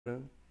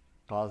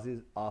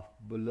causes of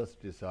bullous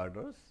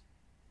disorders.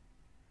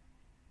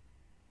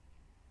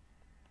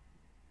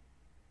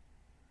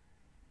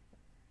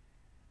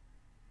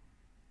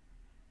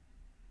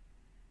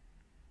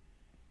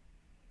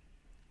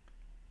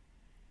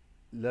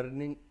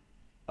 Learning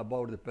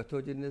about the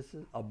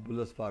pathogenesis of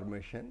bullous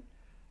formation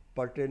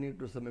pertaining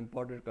to some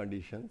important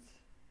conditions,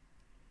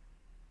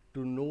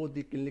 to know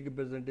the clinical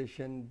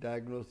presentation,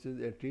 diagnosis,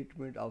 and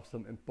treatment of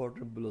some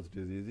important bullous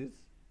diseases,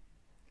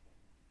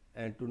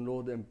 and to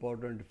know the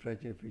important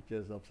differentiating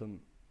features of some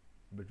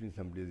between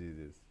some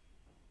diseases.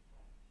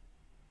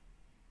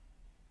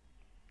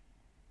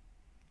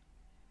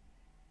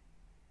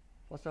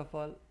 First of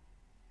all,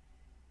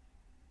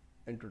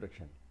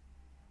 introduction.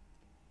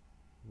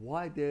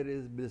 Why there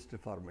is blister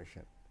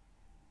formation?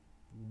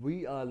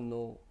 We all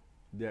know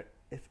that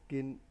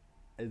skin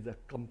is a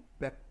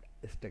compact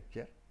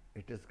structure.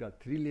 It has got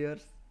three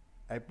layers: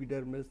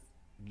 epidermis,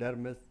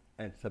 dermis,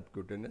 and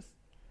subcutaneous.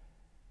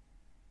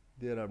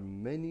 There are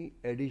many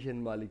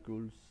adhesion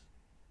molecules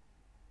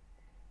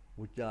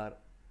which are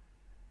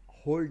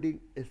holding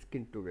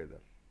skin together.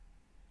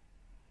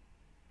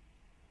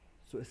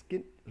 So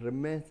skin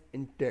remains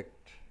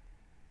intact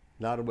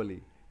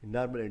normally in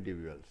normal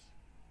individuals.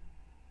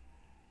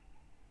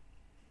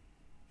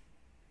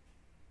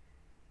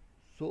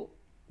 So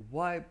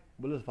why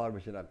bullous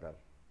formation occur?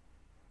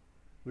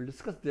 We'll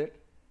discuss that.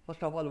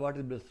 First of all, what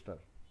is blister?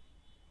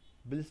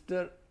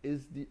 Blister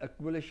is the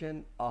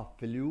accumulation of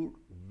fluid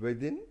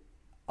within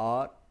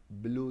or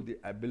below the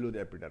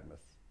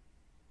epidermis.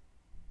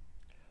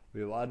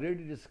 We have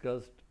already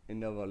discussed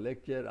in our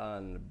lecture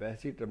on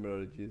basic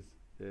terminologies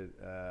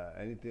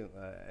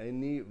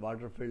any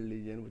water-filled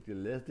lesion which is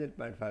less than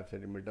 0.5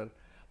 centimeter,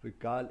 we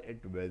call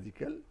it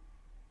vesicle.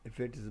 If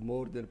it is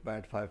more than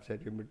 0.5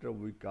 centimeter,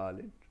 we call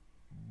it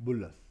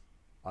bullous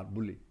or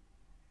bully.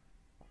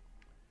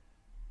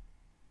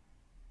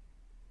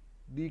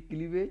 The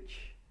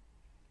cleavage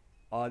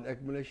or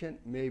accumulation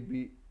may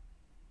be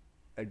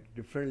at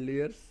different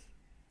layers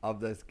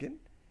of the skin.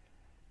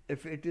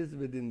 If it is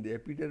within the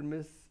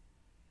epidermis,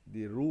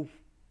 the roof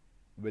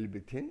will be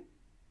thin.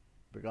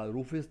 Because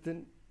roof is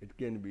thin, it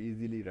can be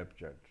easily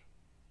ruptured.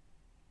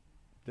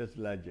 Just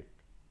logic.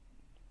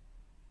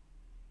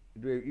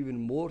 It will be even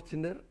more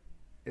thinner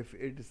if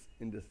it is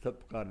in the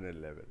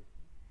subcorneal level.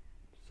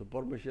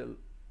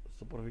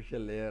 Superficial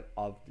layer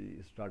of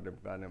the stratum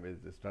corneum is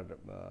the stratum.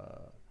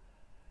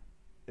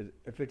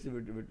 If it's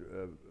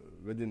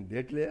within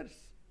that layers,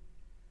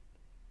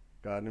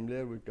 corneum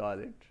layer we call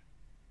it,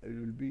 it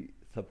will be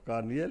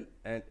subcorneal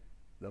and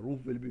the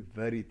roof will be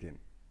very thin.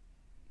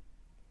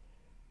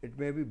 It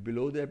may be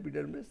below the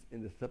epidermis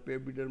in the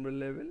subepidermal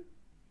level.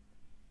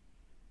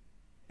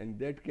 In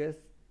that case,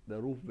 the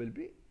roof will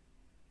be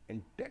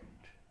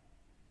intact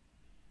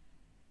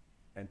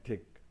and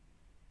thick.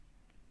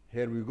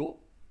 Here we go.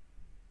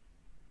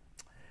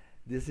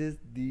 This is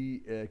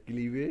the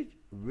cleavage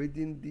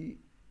within the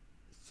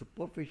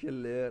superficial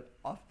layer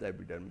of the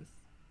epidermis.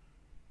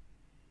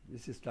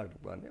 This is stratum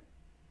corneum.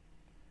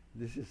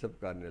 This is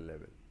subcorneal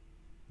level.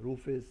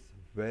 Roof is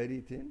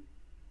very thin.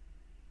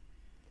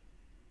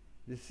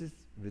 This is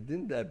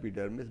within the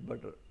epidermis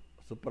but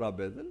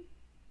suprabasal.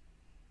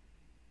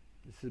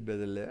 This is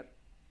basal layer.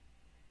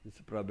 This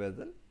is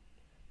suprabasal.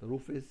 The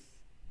roof is,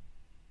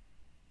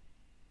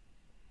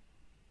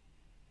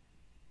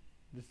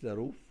 this is the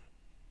roof.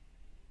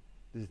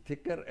 This is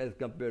thicker as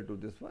compared to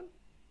this one.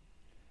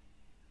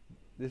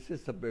 This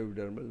is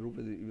subepidermal. Roof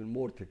is even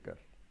more thicker.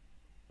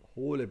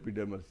 Whole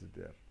epidermis is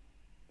there.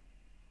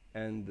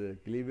 And the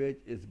cleavage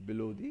is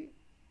below the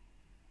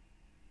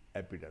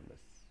epidermis.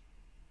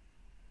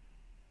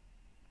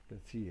 You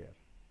can see here.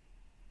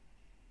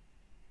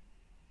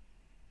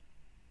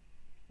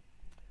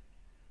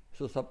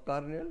 So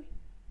subcorneal,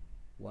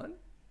 one,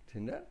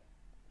 thinner,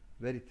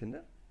 very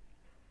thinner.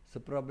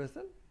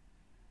 Suprabasal,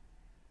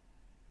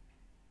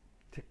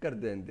 thicker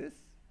than this,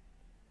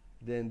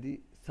 than the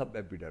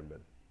subepidermal,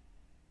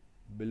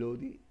 below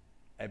the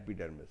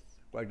epidermis,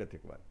 quite a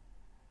thick one.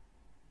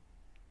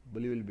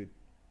 Bully will be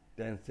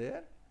dense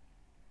hair,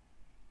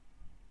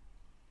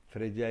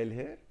 fragile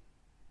hair,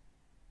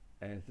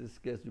 and in this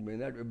case you may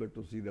not be able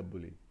to see the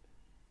bully.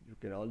 You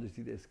can only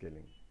see the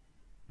scaling.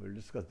 We will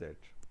discuss that.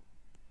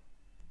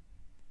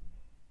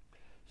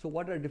 So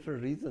what are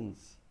different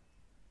reasons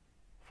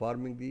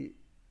forming the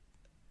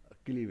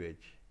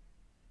cleavage?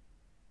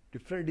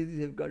 Different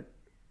diseases have got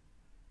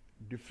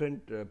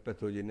different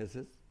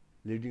pathogenesis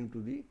leading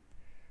to the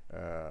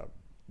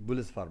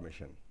bullous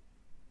formation.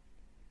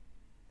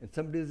 In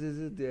some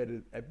diseases there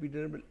is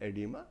epidermal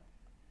edema,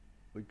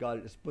 we call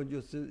it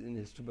spongiosis in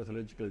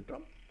histopathological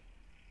term,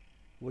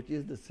 which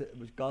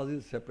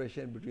causes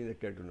separation between the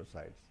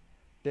keratinocytes.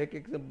 Take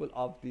example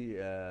of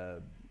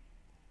the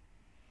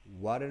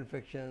viral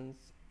infections,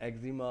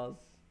 eczemas,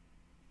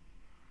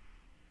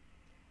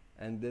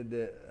 and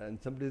then in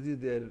some disease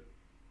there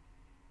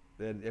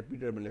is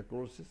epidermal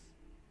necrosis,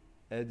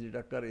 as it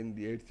occurs in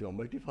the AIDS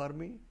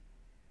multiforme,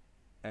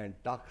 and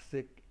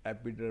toxic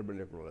epidermal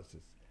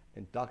necrosis.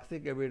 In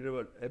toxic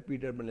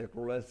epidermal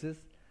necrosis,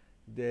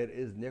 there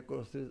is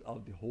necrosis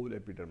of the whole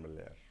epidermal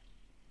layer.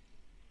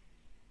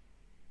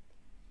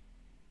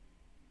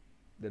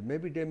 There may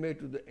be damage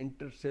to the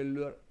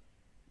intercellular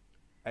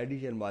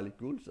adhesion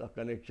molecules or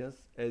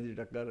connections as it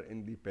occurs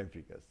in the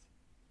pemphigus.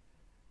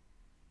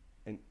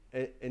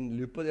 In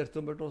lupus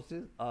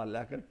erythematosus or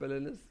lichen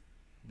planosus,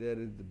 there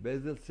is the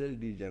basal cell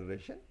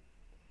degeneration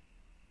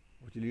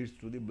which leads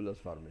to the bullous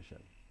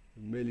formation,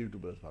 may lead to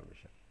bullous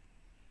formation.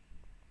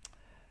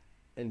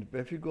 In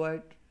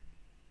pemphigoid,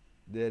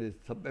 there is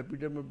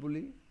subepidermal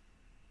bully,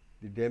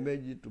 the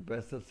damage is to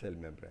basal cell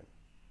membrane.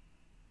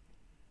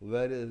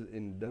 Whereas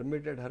in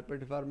dermatid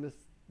herpetiformis,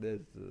 there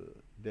is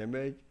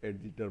damage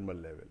at the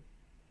dermal level.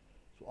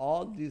 So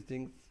all these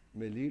things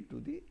may lead to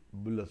the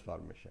bullous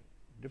formation,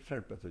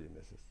 different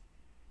pathogenesis.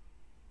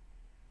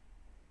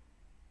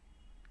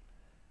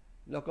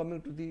 Now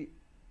coming to the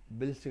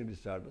blistering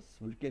disorders,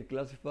 we can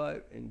classify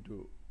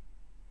into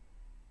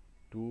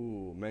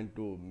two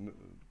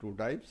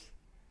types,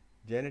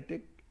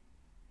 genetic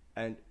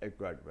and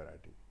acquired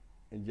variety.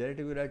 In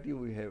genetic variety,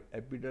 we have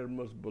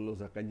epidermal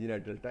bullosa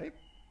congenital type,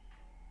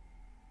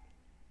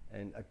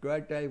 and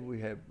acquired type we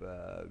have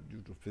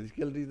due to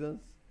physical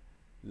reasons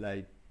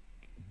like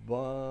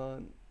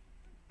burn,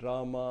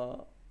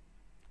 trauma,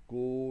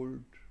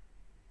 cold,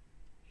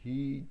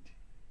 heat,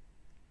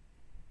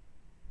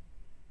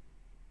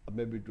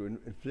 maybe to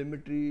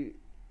inflammatory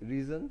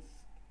reasons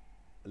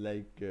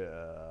like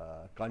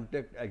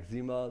contact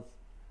eczemas,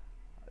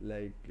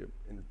 like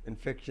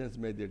infections,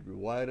 may that be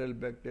viral,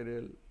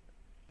 bacterial.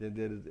 Then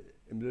there is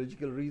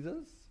immunological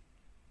reasons,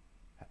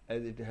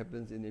 as it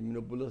happens in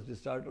immunobullous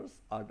disorders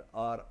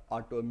or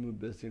autoimmune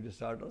blistering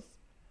disorders.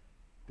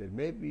 There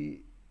may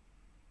be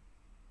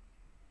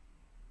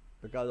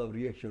because of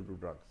reaction to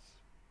drugs.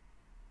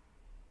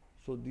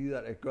 So these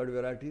are acquired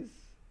varieties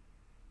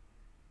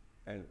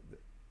and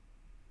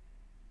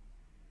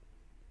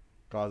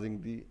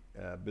causing the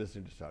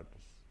blistering disorders.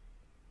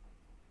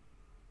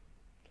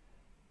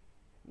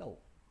 Now,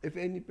 if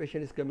any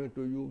patient is coming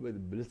to you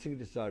with blistering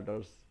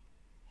disorders,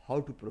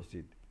 how to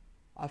proceed?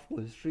 Of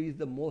course, history is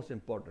the most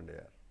important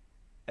here.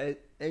 As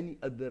any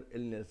other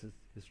illnesses,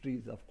 history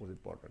is of course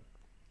important.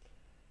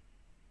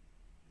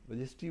 With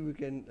history, we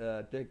can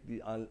take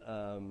the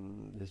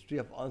history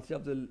of onset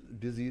of the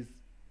disease.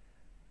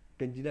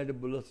 Congenital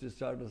bullous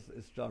disorders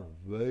start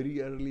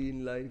very early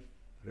in life.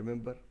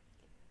 Remember,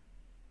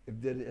 if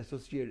there is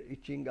associated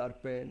itching or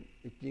pain,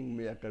 itching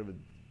may occur with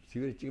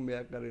severe itching may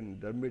occur in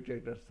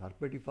dermatitis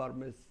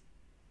herpetiformis,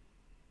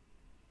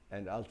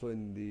 and also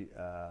in the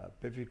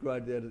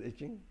pemphigoid there is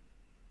itching.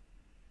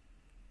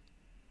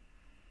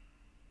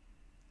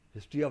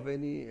 History of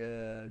any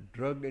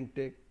drug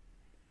intake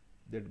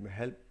that may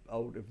help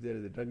out if there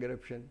is a drug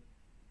eruption.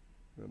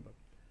 Remember,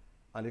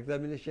 on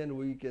examination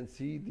we can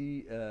see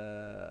the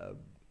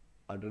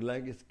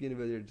underlying skin,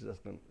 whether it's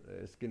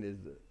skin is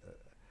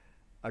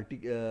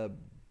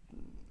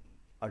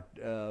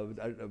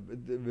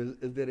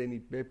is there any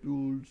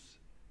papules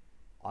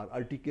or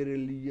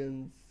urticarial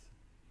lesions,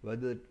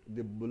 whether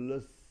the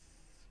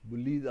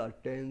bullies are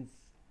tense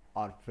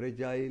or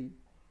fragile,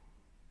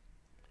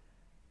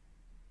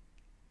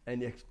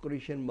 any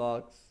excoriation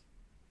marks.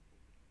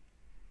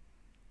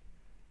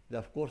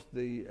 Of course,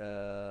 the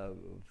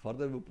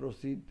further we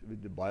proceed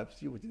with the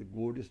biopsy, which is the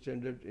gold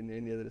standard in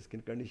any other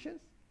skin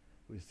conditions.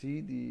 We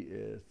see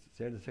the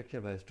center section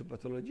of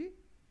histopathology.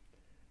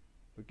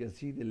 We can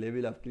see the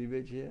level of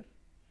cleavage here.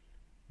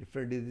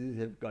 Different diseases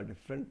have got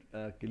different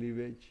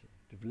cleavage,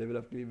 different level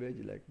of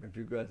cleavage, like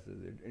pemphigoid,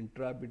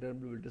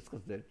 intraepidermal. We will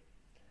discuss that.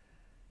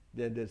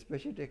 Then there's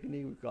special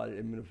technique we call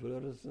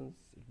immunofluorescence.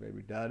 It may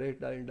be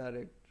direct or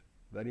indirect.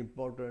 Very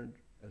important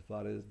as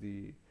far as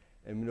the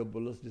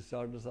immunobullous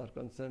disorders are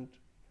concerned.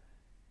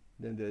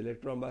 Then the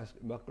electron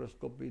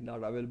microscopy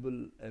not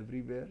available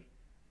everywhere.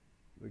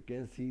 We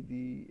can see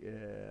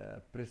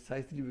the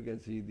precisely we can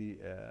see the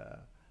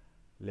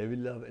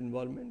level of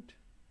involvement.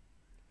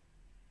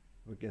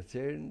 We can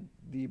send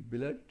the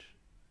blood.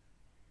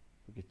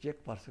 We can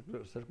check for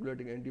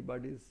circulating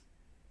antibodies.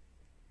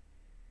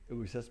 If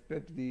we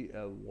suspect the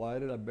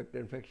viral or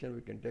bacterial infection,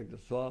 we can take the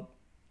swab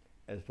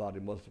as far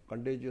as most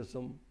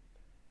contagiosum,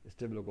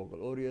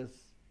 Staphylococcal aureus,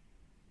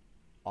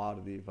 or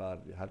for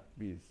the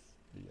herpes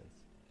lesions.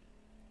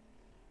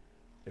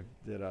 If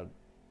there are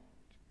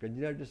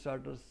congenital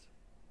disorders,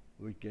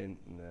 we can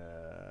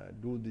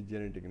do the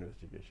genetic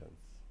investigations.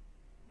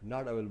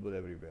 Not available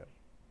everywhere,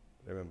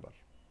 remember.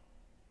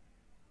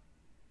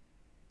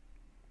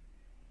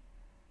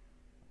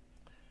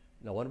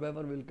 Now one by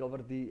one we will cover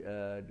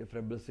the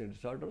different blistering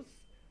disorders.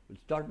 We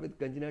will start with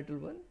congenital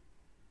one.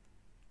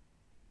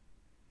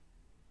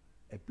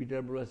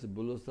 Epidermal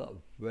bullosa,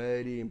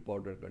 very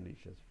important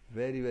conditions,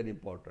 very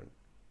important.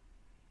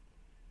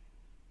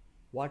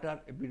 What are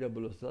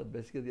epidermal bullosa?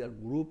 Basically they are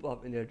group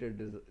of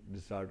inherited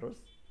disorders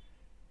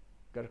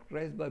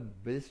characterized by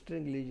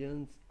blistering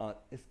lesions on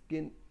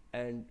skin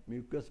and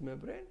mucous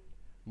membrane,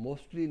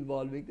 mostly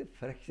involving the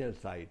fractional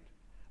site,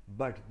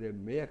 but they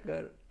may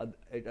occur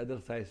at other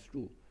sites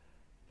too,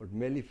 but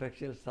mainly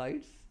fractional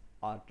sites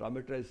or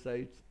traumatized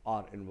sites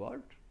are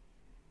involved.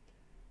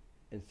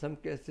 In some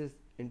cases,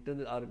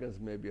 internal organs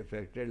may be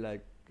affected,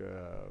 like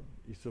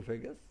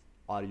esophagus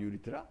or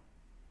urethra.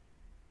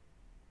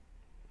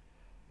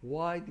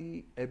 Why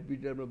the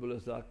epidermal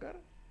bullous occur?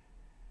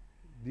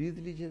 These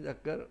lesions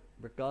occur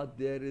because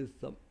there is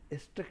some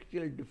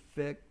structural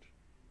defect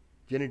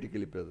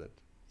genetically present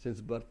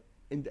since birth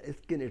in the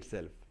skin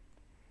itself.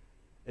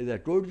 As I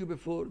told you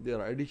before, there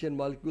are adhesion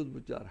molecules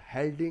which are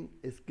holding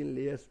skin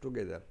layers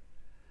together.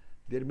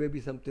 There may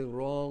be something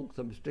wrong,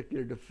 some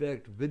structural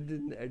defect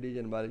within the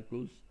adhesion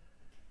molecules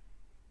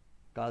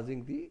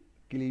causing the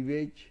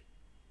cleavage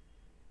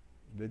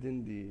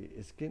within the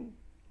skin,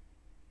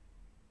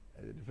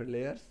 different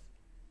layers,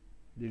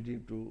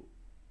 leading to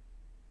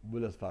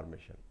bullous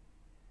formation.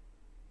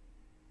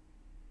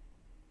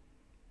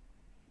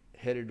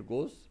 Here it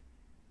goes.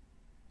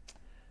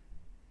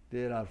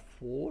 There are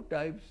four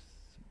types,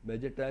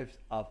 major types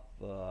of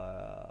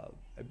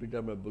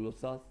epidermal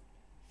bullosas: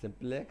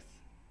 simplex,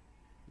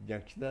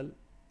 junctional,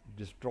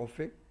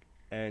 dystrophic,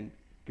 and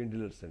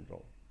Kindler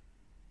syndrome.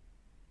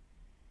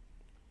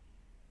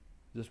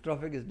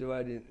 Dystrophic is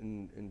divided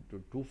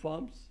into two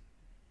forms: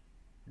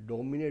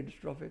 dominant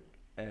dystrophic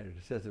and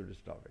recessive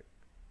dystrophic.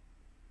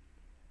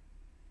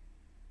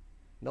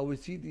 Now we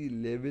see the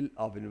level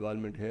of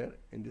involvement here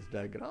in this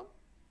diagram.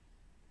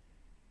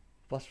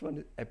 First one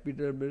is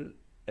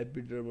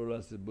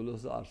epidermolysis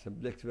bullosa or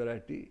simplex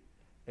variety.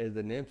 As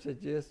the name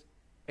suggests,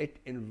 it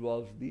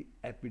involves the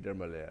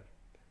epidermal layer.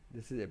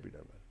 This is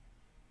epidermal.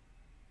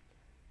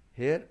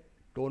 Here,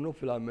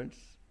 tonofilaments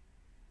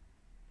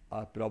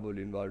are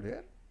probably involved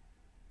here,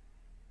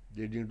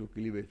 leading to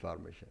cleavage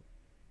formation.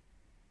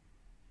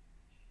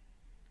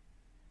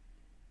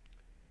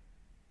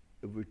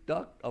 If we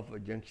talk of a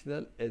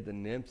junctional, as the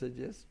name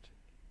suggests,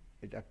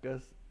 it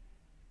occurs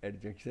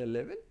at junctional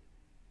level.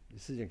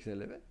 This is junctional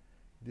level.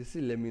 This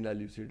is lamina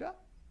lucida.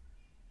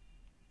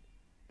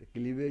 The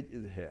cleavage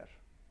is here.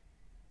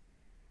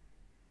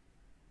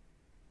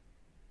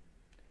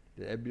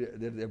 There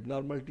is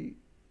abnormality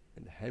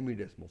in the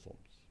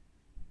hemidesmosomes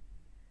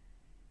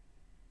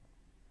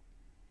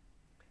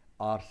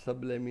or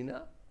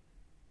sublamina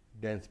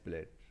dense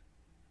plate.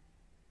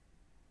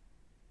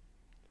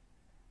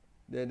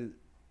 There is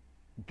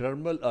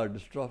dermal or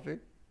dystrophic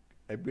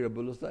epidermal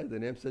bullosa. As the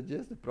name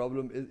suggests, the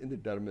problem is in the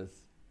dermis,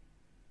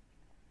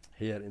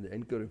 here in the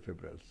anchoring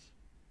fibrils.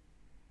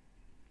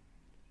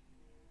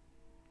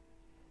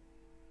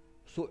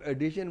 So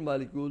adhesion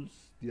molecules,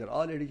 they are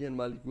all adhesion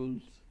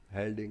molecules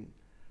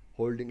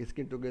holding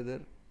skin together,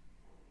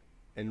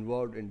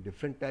 involved in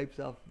different types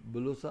of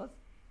bullosas,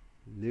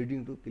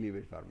 leading to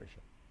cleavage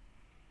formation,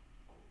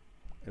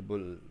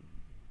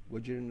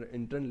 which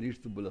in turn leads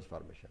to bullous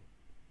formation.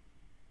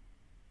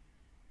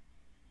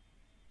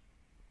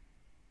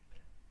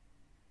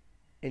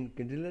 In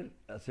Kindler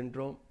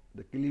syndrome,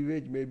 the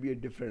cleavage may be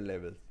at different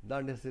levels,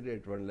 not necessarily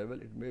at one level.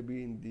 It may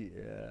be in the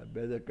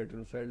basal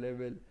keratinocyte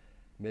level,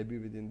 maybe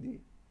within the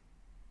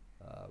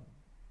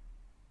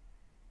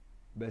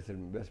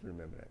basement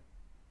membrane.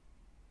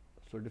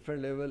 So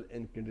different level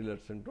in Kindler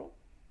syndrome.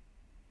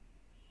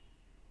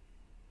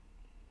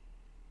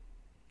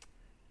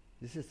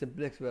 This is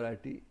simplex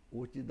variety,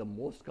 which is the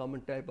most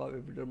common type of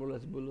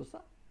epidermolysis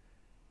bullosa.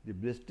 The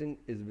blistering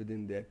is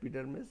within the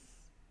epidermis,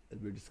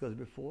 as we discussed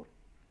before.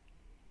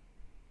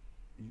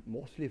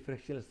 Mostly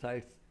fractional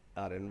sites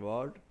are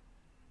involved.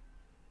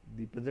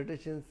 The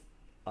presentations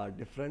are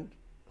different.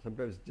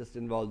 Sometimes just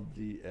involve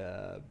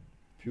the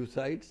few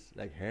sites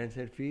like hands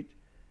and feet,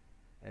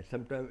 and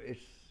sometimes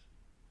it's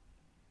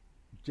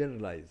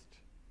generalized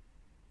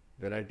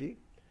variety.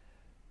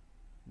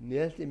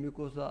 Nails and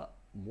mucosa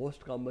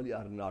most commonly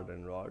are not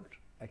involved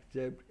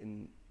except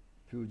in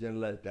few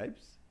generalized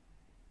types.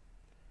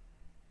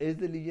 As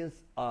the lesions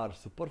are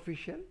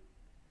superficial,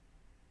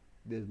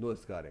 there is no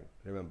scarring.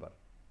 Remember,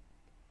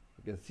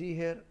 you can see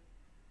here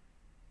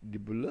the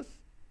bullous,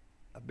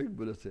 a big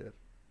bullous here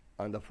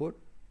on the foot,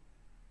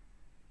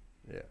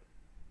 here,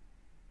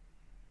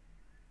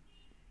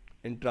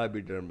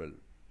 intraepidermal.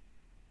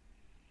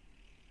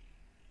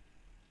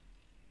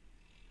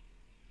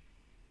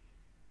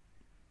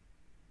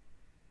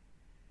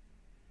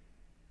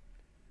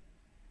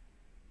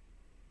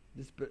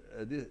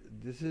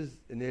 This is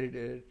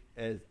inherited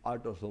as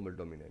autosomal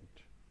dominant.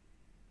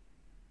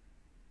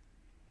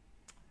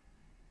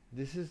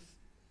 This is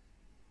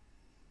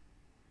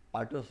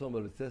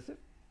autosomal recessive,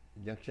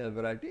 junctional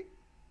variety.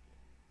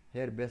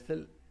 Here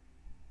basal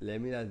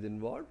lamina is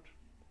involved.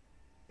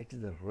 It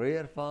is a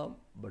rare form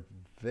but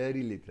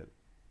very lethal.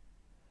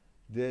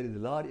 There is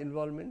large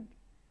involvement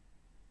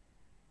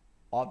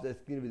of the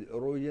skin with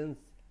erosions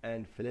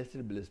and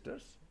flaccid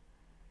blisters.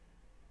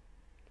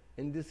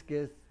 In this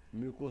case,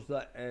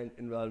 mucosa and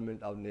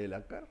involvement of nail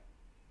occur.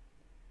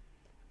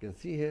 You can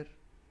see here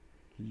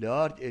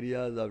large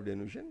areas of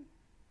denusion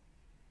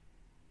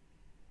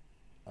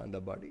on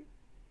the body.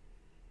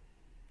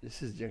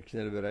 This is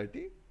junctional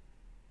variety.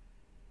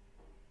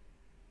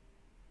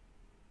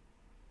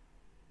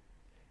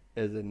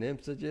 As the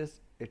name suggests,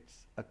 it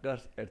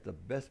occurs at the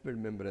basement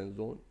membrane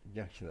zone,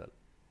 junctional.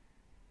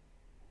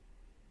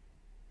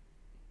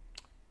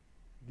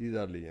 These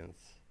are lesions.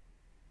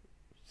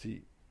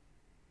 See,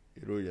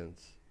 erosions.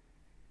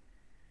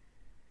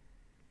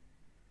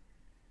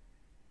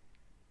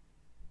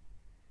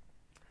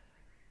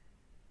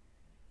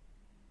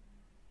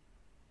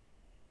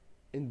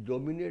 In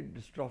dominant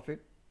dystrophic,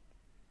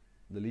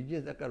 the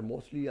lesions occur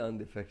mostly on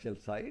the fractional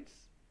sides.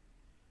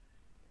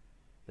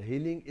 The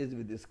healing is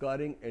with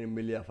scarring and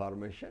milia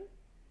formation.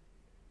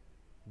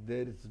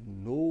 There is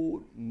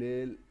no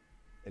nail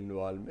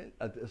involvement.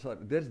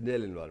 There is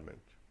nail involvement.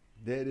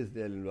 There is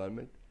nail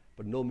involvement,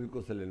 but no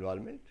mucosal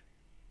involvement.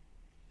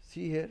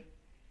 See here,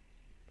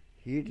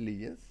 heat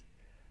lesions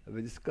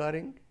with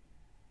scarring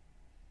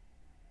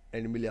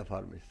and milia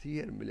formation. See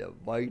here, milia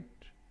white.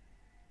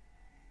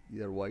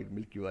 These are white,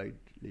 milky white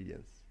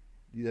lesions.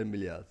 These are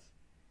milias.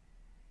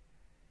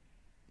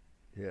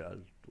 Here are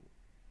two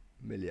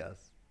milias.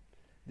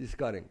 The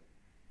scarring.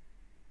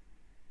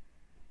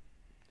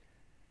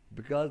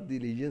 Because the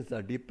lesions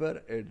are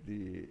deeper at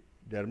the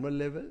dermal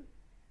level,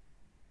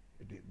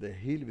 they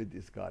heal with the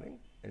scarring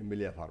and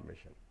milia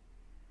formation.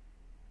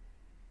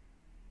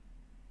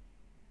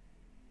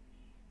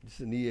 This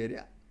is knee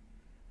area,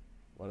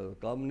 one of the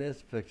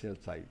commonest fractional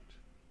site.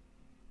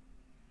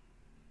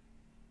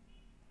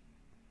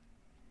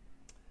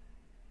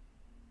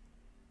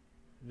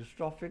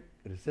 Dystrophic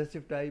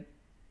recessive type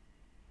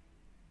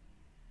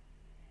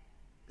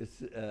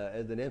is,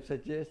 as the name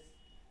suggests,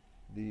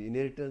 the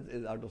inheritance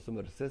is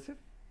autosomal recessive.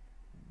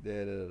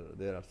 There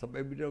are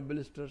subepidermal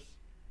blisters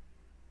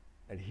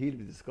and heal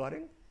with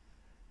scarring.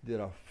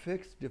 There are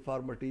fixed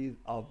deformities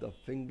of the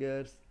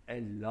fingers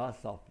and loss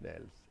of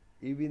nails.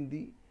 Even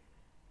the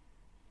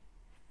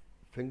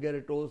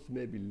finger toes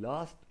may be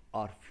lost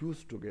or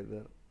fused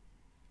together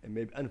and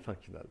may be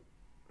unfunctional.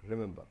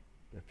 Remember,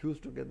 they're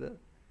fused together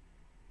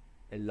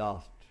and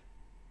lost.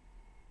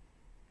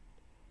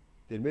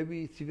 There may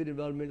be severe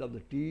involvement of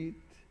the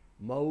teeth,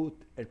 mouth,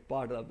 and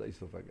part of the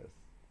esophagus.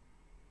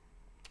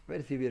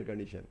 Very severe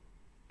condition.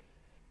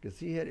 You can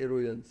see here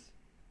erosions.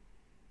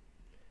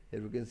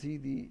 Here we can see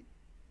the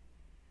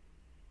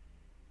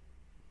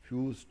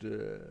fused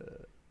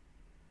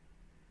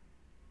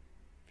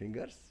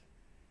fingers,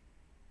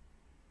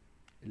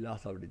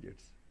 loss of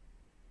digits,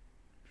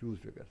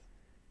 fused fingers,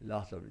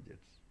 loss of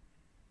digits.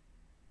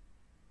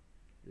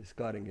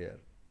 Scarring here.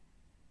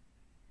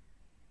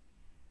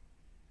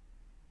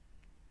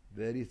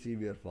 Very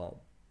severe form.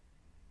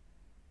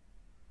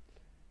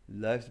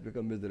 Lives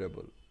become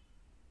miserable.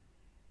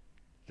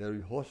 There will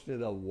be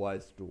hoarseness of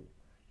voice too,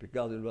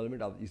 because of the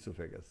involvement of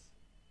esophagus.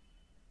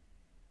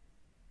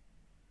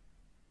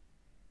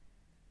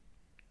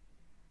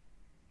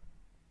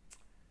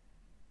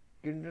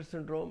 Kindred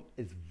syndrome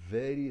is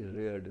very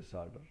rare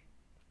disorder.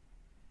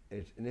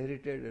 It's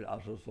inherited and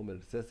autosomal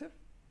recessive.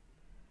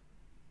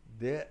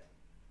 There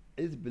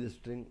is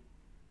blistering,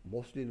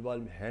 mostly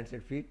involving hands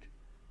and feet.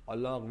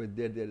 Along with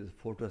that, there is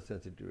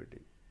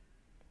photosensitivity.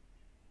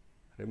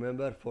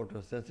 Remember,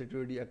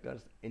 photosensitivity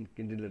occurs in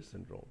Kindred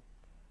syndrome,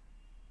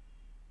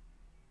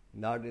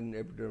 not in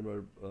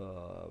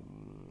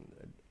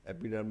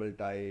epidermal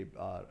type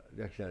or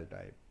reactional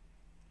type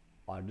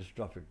or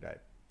dystrophic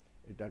type.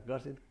 It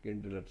occurs in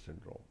Kindred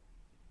syndrome.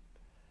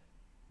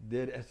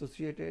 They are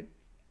associated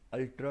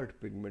altered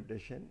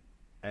pigmentation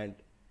and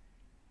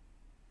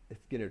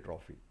skin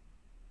atrophy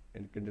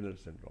in Kindred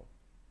syndrome.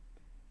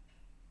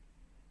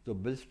 So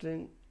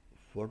blistering,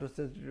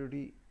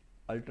 photosensitivity,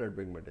 altered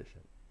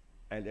pigmentation,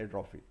 and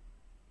atrophy.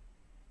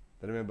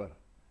 Remember,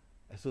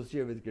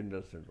 associated with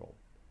Kindred syndrome.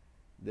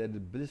 There is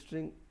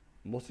blistering,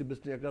 mostly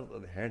blistering occurs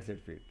on the hands and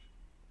feet.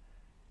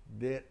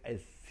 There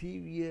is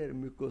severe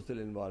mucosal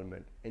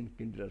involvement in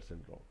Kindred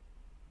syndrome.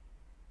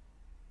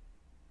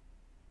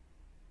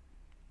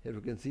 Here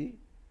we can see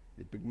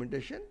the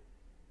pigmentation.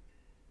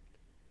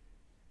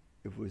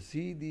 If we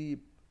see the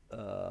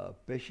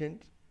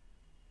patient,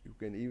 you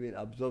can even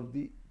observe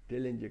the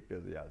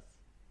telangiectasias.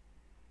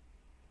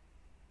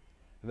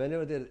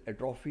 Whenever there is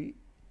atrophy,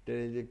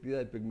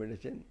 telangiectasia,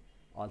 pigmentation,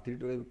 all three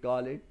together we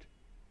call it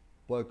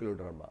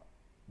poikiloderma,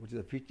 which is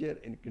a feature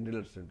in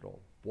Kindred syndrome,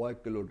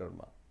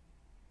 poikiloderma.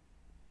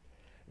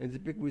 In the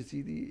pic we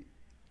see the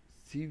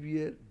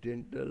severe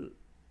dental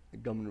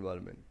gum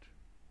involvement.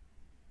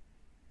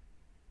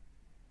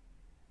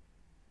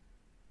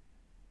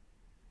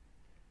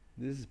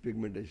 This is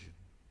pigmentation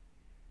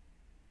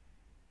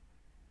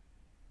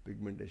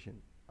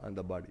on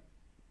the body.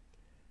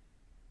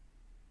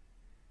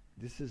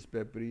 This is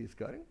papillary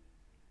scarring,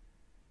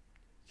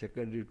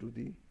 secondary to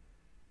the,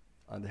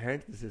 on the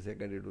hands, this is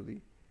secondary to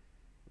the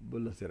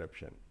bullous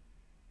eruption.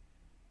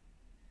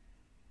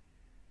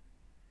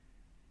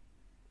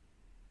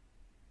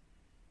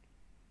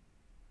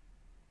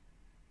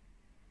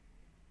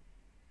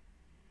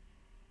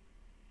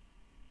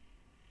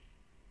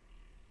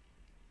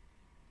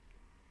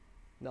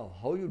 Now,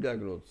 how you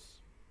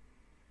diagnose?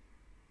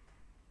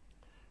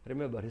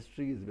 Remember,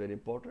 history is very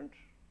important,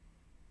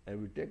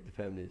 and we take the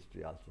family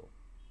history also.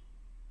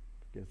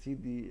 You can see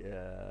the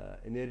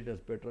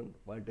inheritance pattern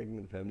while taking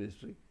the family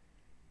history.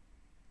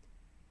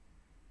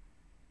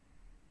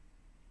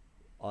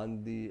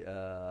 On the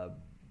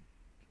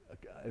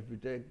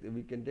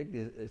we can take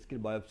the skin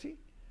biopsy,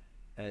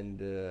 and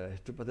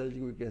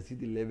histopathology we can see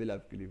the level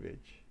of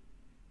cleavage.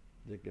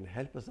 They can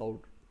help us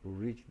out to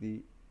reach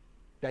the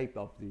type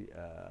of the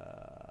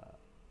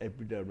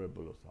epidermal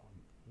bullosa,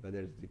 whether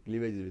it's the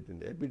cleavage is within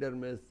the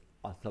epidermis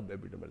or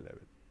subepidermal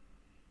level.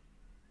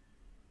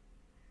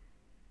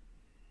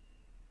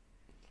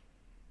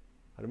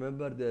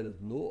 Remember, there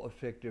is no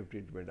effective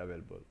treatment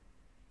available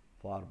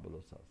for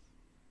bullosas.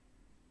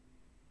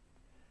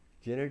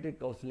 Genetic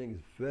counseling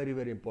is very,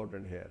 very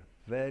important here.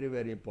 Very,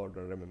 very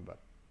important, remember.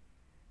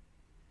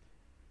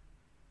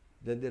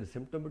 Then there is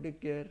symptomatic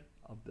care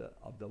of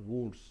the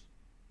wounds.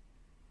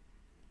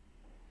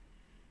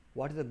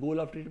 What is the goal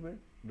of treatment?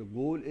 The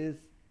goal is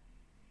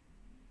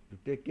to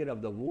take care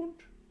of the wound,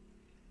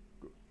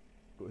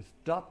 to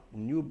stop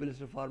new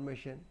blister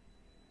formation,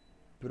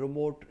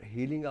 promote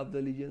healing of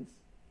the lesions,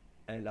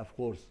 and of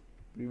course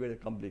prevent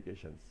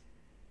complications.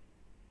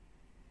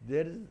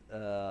 There is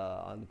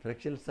on the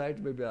fractional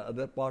side, maybe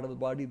other part of the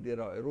body,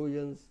 there are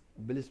erosions,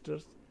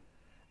 blisters,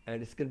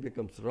 and skin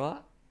becomes raw.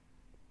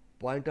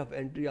 Point of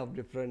entry of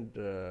different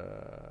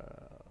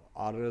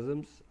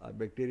organisms or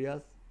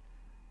bacteria.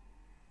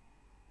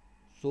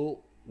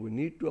 So we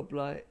need to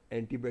apply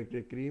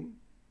antibacterial cream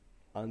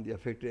on the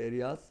affected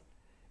areas.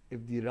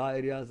 If the raw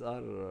areas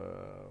are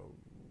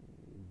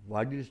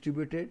widely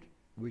distributed,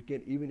 we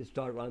can even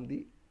start on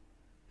the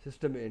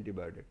systemic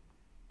antibiotic.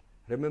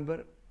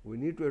 Remember, we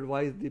need to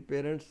advise the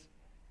parents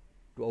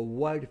to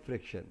avoid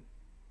friction.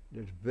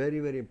 That's very,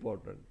 very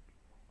important.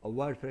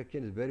 Avoid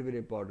friction is very, very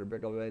important,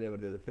 because whenever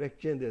there is a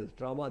friction, there is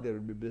trauma, there will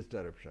be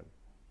blister eruption.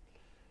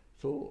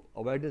 So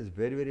avoidance is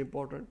very, very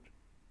important.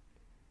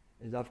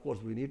 And of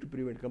course, we need to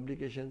prevent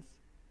complications.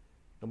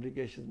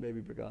 Complications may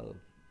be because of,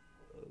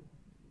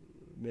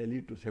 may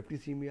lead to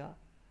septicemia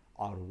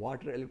or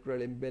water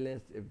electrolyte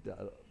imbalance. If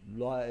the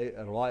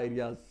raw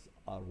areas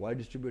are wide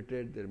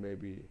distributed, there may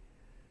be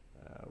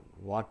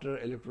water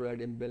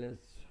electrolyte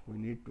imbalance. We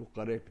need to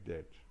correct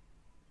that.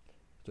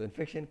 So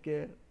infection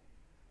care,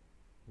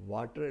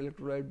 water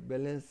electrolyte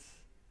balance,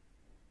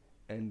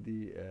 and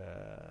the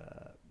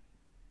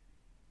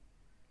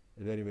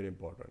very, very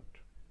important.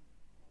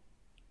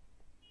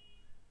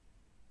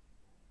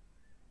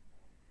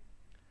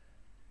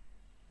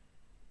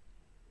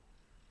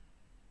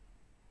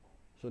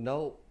 So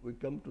now we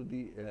come to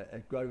the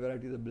acquired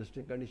varieties of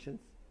blistering conditions.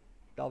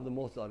 Top of the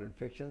most are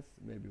infections,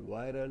 maybe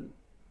viral,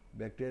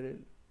 bacterial,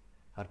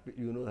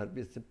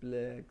 herpes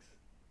simplex,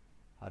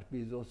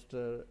 herpes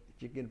zoster,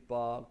 chicken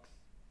pox,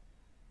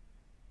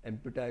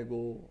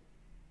 impetigo,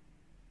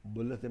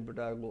 bullous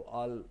impetigo,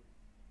 all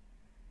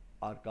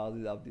are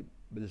causes of the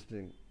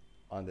blistering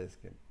on the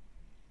skin.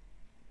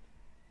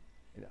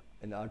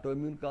 In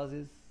autoimmune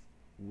causes,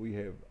 we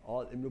have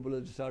all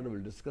immunological disorder,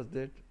 we'll discuss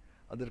that.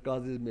 Other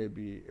causes may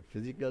be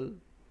physical,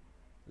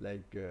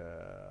 like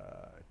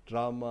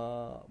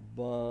trauma,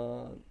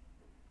 burn,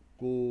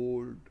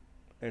 cold,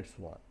 and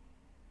so on.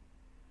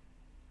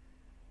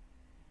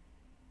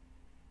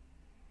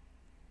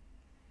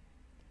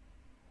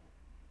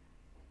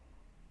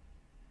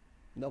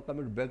 Now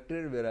coming to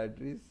bacterial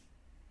varieties,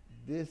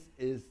 this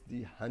is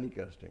the honey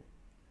crusting.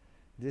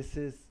 This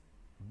is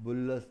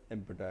bullous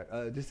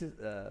impetigo. This is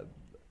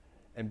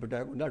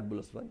impetigo, not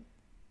bullous one.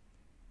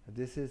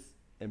 This is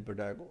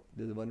impetigo.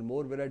 There is one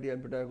more variety of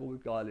impetigo, we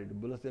call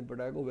it bullous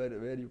impetigo,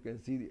 where you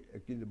can see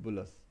the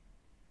bullous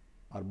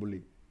or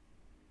bully.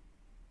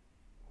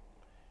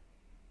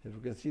 If you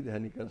can see the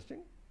honey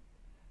crusting,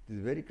 this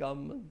is very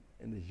common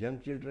in the young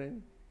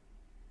children.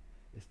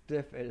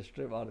 Staph and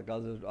strep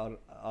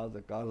are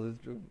the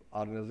causative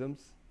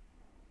organisms.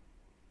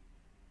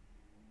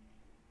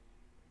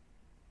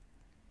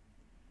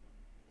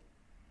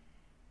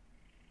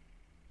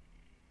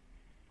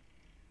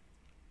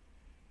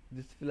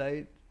 This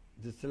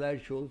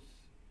slide shows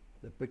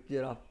the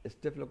picture of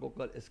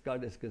staphylococcal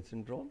scarred skin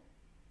syndrome.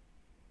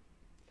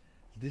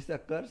 This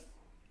occurs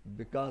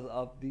because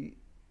of the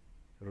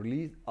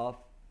release of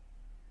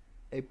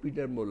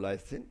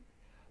epidermolysin,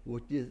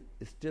 which is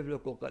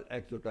staphylococcal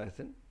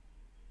exotoxin,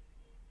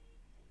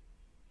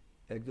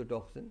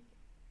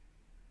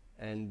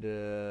 and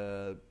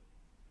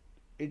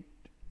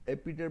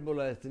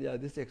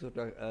epidermolysin,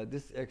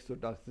 this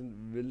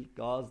exotoxin will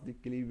cause the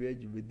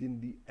cleavage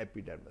within the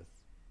epidermis.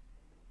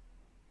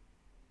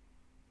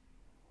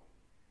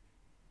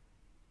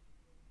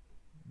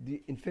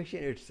 The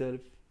infection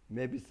itself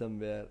may be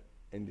somewhere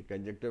in the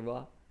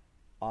conjunctiva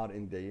or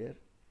in the ear,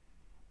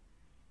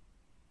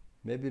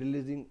 may be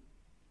releasing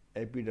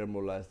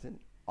epidermolysin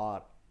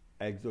or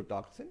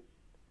exotoxin,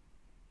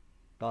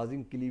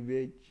 causing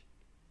cleavage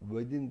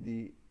within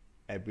the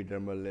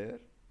epidermal layer.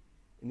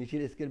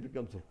 Initially, skin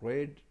becomes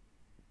red,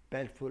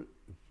 painful,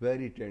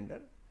 very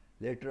tender.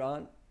 Later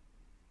on,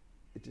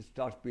 it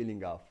starts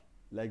peeling off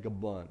like a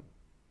burn.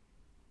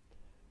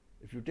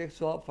 If you take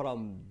swab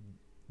from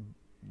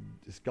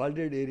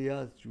scalded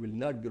areas, you will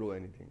not grow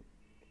anything.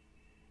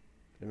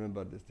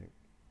 Remember this thing.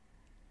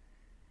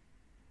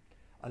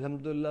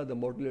 Alhamdulillah, the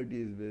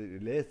mortality is very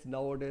less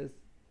nowadays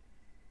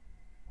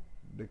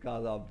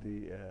because of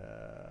the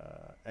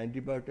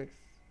antibiotics,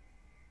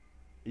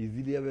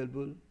 easily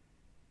available,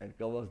 and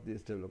covers the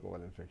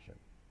staphylococcal infection.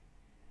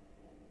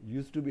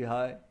 Used to be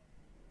high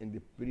in the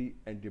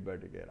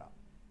pre-antibiotic era.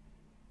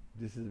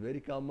 This is very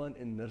common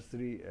in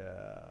nursery,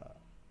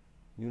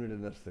 unit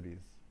nurseries.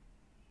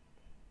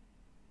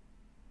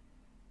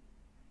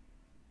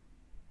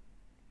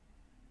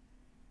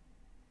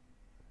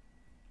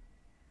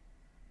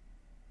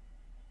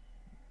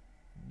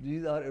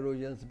 These are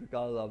erosions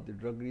because of the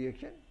drug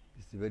reaction.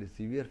 This is a very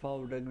severe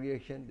form of drug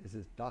reaction. This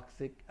is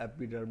toxic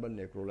epidermal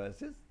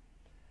necrolysis.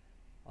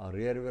 A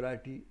rare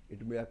variety,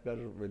 it may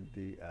occur with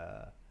the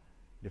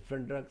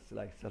different drugs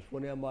like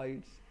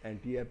sulfonamides,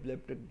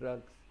 anti-epileptic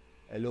drugs,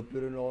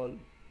 allopurinol.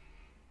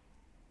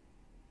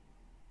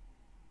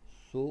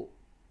 So,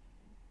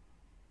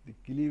 the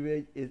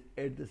cleavage is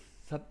at the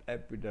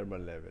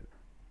subepidermal level.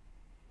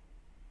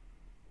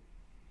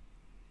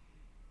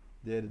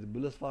 There is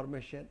bullous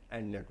formation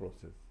and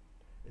necrosis.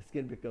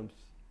 Skin becomes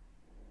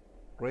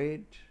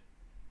red,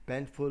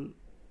 painful,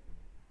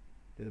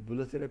 there is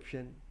bullous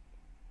eruption,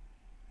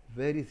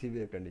 very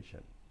severe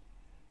condition.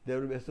 There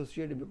will be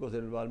associated mucosal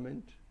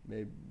involvement,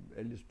 maybe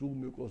at least 2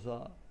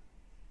 mucosa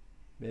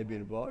may be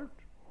involved,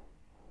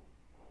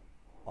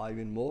 or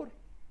even more.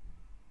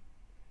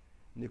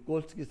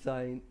 Nikolsky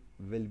sign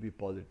will be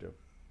positive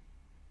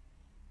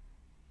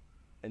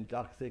in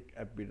toxic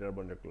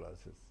epidermal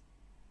necrolysis.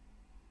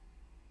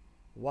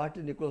 What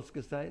is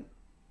Nikolsky sign?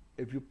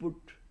 If you put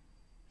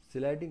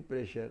sliding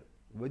pressure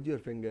with your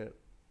finger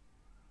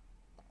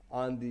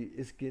on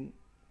the skin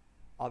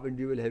of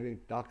individual having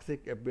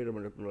toxic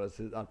epidermal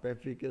necrolysis or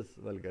pemphigus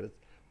vulgaris,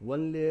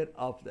 one layer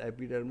of the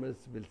epidermis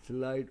will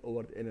slide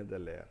over another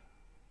layer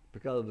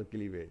because of the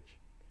cleavage.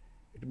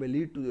 It may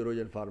lead to the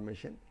erosion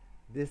formation.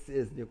 This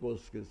is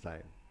Nikolsky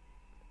sign.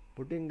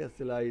 Putting a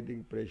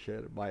sliding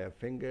pressure by a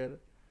finger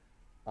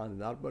on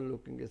normal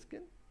looking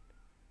skin,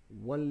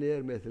 one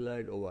layer may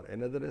slide over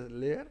another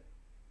layer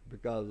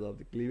because of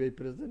the cleavage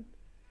present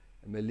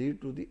and may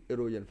lead to the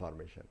erosion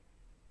formation.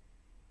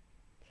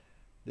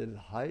 There is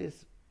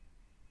highest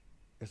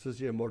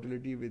associated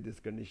mortality with this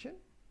condition,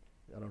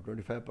 around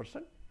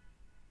 25%.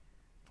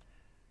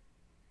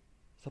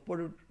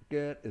 Supportive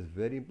care is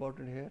very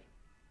important here.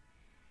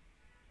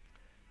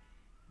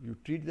 You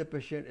treat the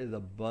patient as a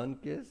burn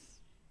case,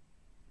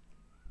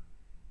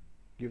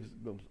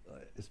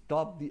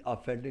 stop the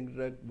offending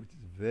drug, which is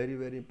very,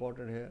 very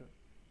important here.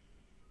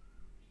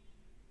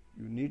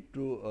 You need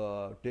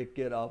to take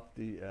care of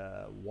the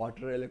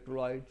water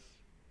electrolytes.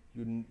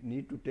 You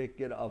need to take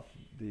care of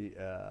the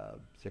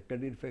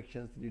secondary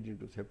infections leading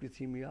to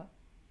septicemia.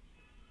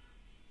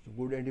 So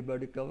good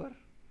antibiotic cover,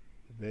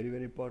 very,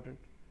 very important.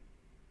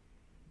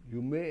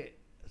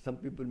 Some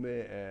people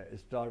may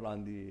start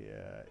on the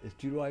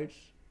steroids,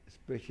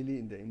 especially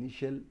in the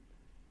initial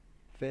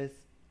phase,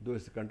 though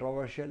it's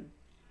controversial.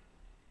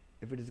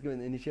 If it is given in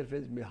the initial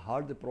phase, it may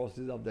halt the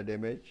process of the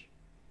damage.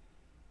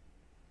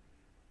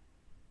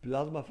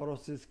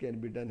 Plasmapheresis can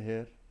be done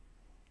here,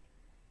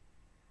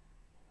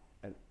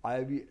 and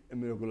IV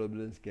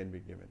immunoglobulins can be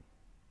given.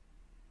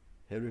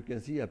 Here you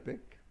can see a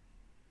pic.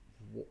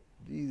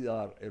 These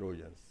are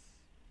erosions.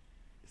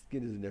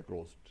 Skin is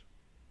necrosed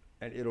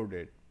and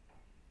eroded.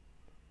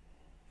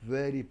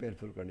 Very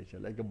painful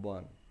condition, like a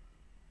burn.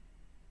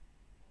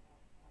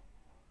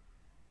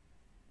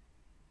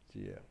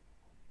 See here.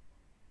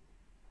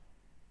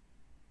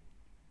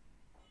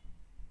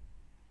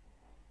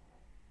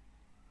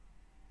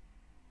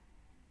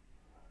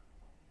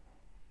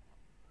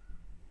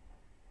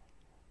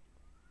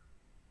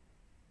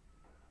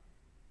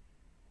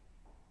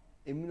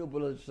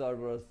 Immunobullous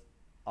disorders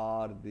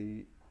are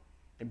the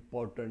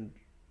important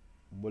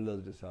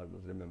bullous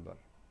disorders, remember.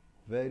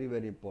 Very,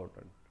 very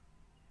important.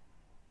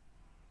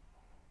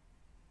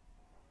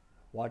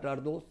 What are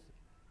those?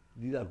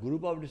 These are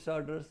group of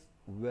disorders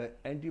where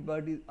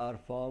antibodies are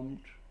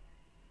formed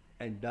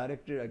and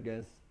directed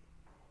against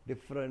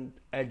different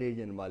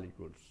adhesion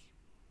molecules.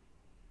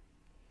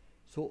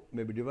 So,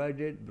 may be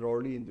divided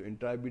broadly into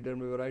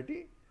intraepidermal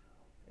variety.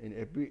 In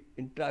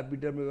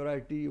intraepidermal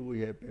variety,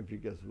 we have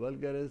pemphigus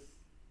vulgaris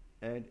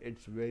and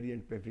its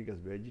variant pemphigus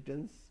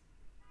vegetans,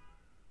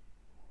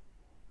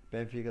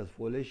 pemphigus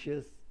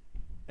foliaceus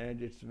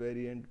and its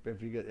variant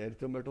pemphigus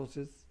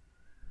erythematosus.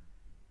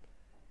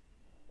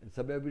 In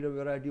subepidermal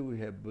variety, we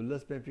have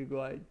bullous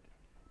pemphigoid,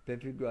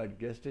 pemphigoid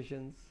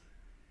gestations,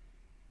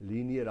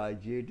 linear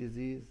IgA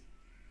disease,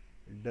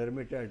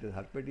 dermatitis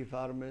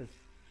herpetiformis,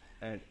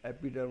 and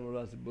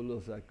epidermolysis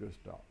bullosa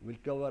acquista. We'll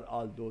cover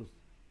all those,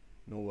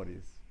 no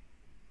worries.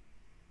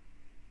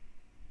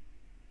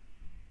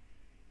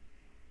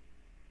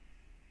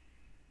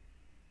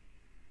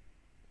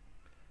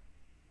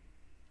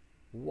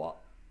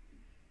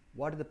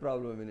 What is the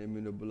problem in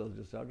immunobullous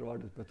disorder?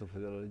 What is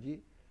pathophysiology?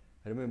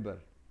 Remember,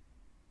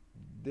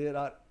 there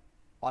are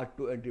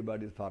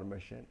autoantibodies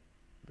formation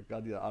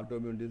because these are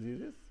autoimmune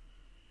diseases.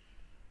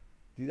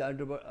 These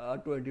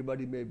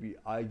autoantibodies may be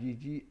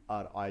IgG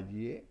or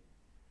IgA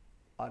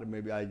or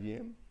maybe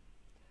IgM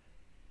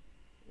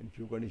in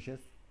few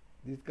conditions.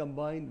 These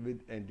combine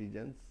with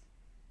antigens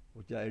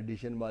which are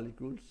adhesion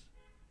molecules.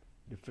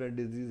 Different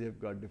diseases have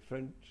got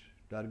different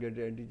targeted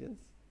antigens.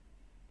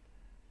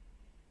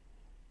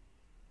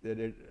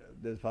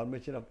 The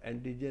formation of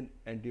antigen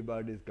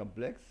antibodies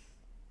complex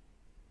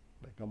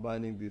by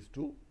combining these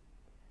two,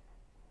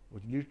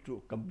 which leads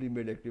to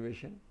complement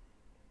activation.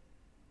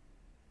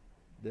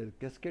 There is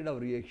cascade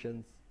of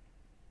reactions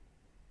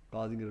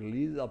causing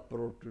release of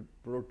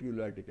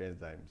proteolytic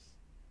enzymes.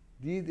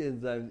 These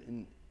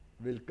enzymes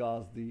will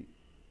cause the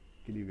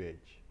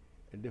cleavage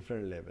at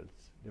different levels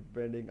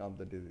depending on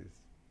the disease.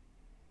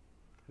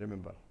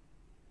 Remember,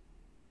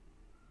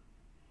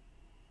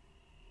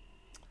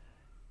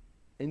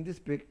 in this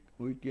pic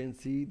we can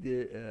see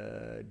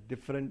the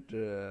different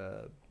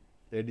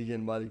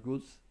adhesion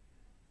molecules.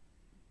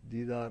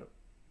 These are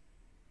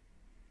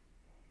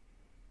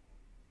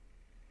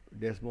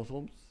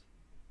desmosomes.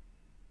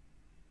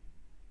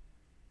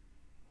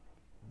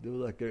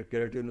 Those are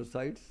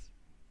keratinocytes.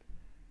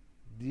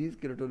 These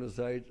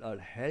keratinocytes are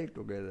held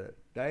together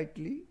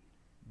tightly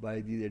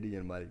by these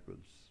adhesion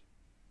molecules.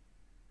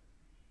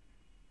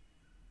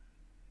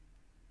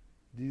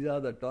 These are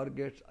the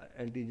target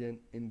antigen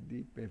in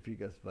the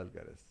pemphigus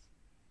vulgaris.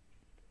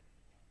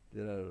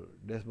 There are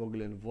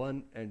desmoglin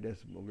 1 and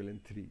desmoglin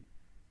 3.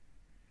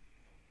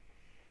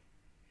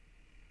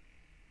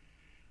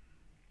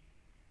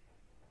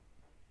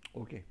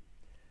 Okay.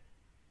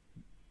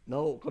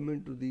 Now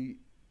coming to the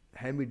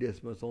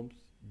hemidesmosomes,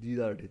 these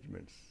are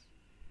attachments.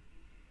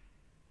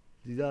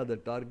 These are the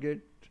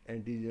target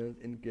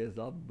antigens in case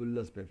of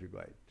bullous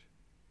pemphigoid.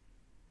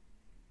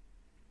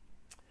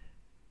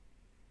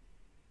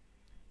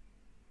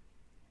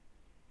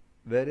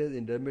 Whereas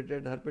in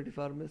dermatitis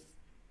herpetiformis,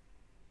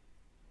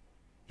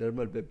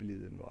 dermal papillae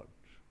is involved.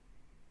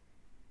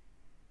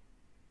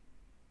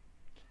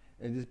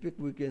 In this pic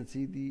we can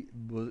see the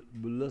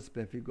bullous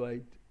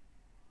pemphigoid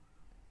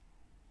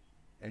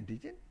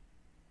antigen.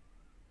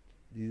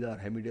 These are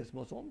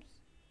hemidesmosomes.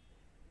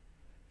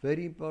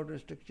 Very important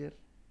structure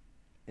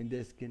in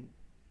the skin.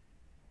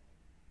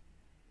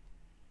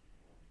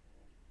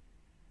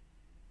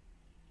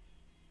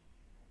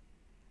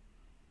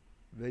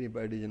 Very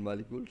important adhesion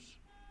molecules.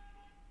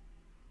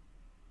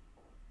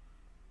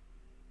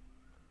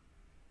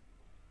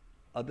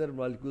 Other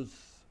molecules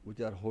which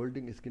are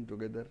holding skin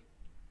together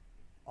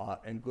are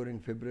anchoring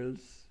fibrils,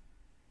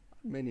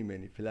 many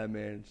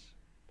filaments,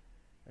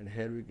 and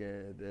here we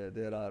can,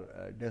 there are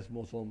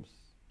desmosomes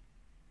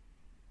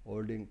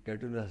holding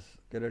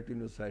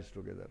keratinocytes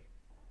together.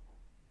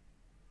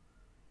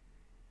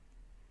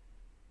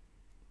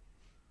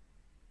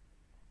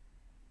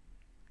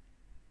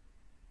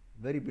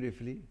 Very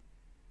briefly,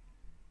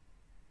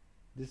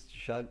 this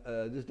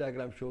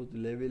diagram shows the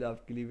level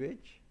of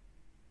cleavage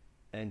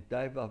and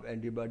type of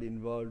antibody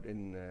involved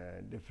in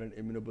different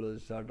immunobullous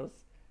disorders.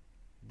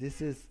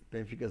 This is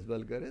pemphigus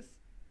vulgaris,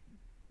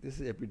 this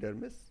is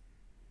epidermis,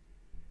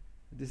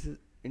 this is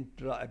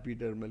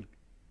intraepidermal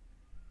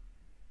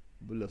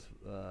bullous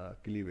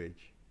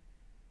cleavage,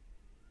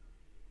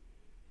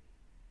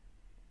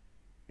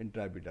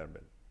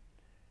 intraepidermal.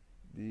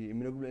 The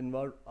immunoglobulin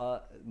involved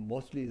are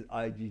mostly is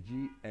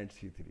IgG and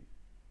C3.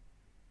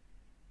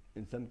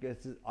 In some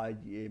cases,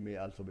 IgA may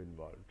also be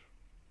involved.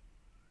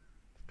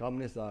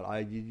 Commonest are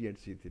IgG and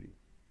C3.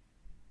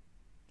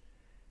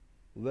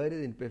 Whereas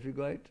in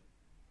pemphigoid,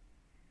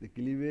 the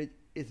cleavage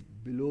is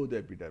below the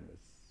epidermis.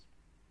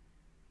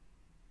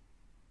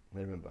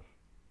 Remember,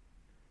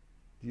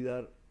 these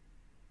are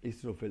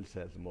eosinophil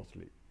cells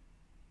mostly.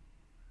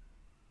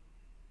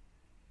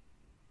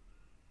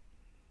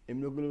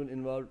 Immunoglobulin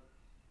involved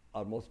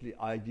are mostly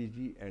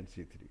IgG and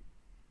C3.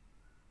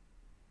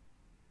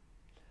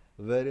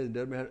 Whereas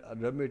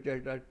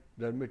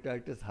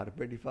dermatitis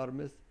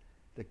herpetiformis,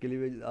 the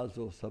cleavage is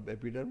also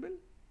subepidermal.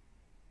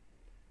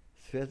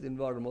 Cells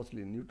involved are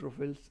mostly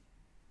neutrophils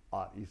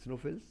or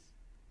eosinophils.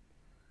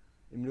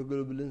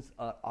 Immunoglobulins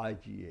are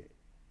IgA.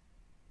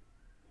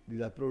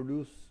 These are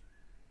produced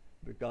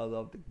because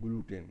of the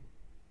gluten.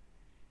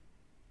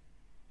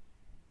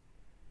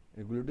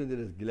 In gluten there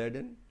is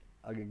gliadin.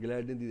 Again,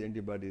 gliadin, these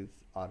antibodies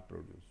are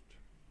produced.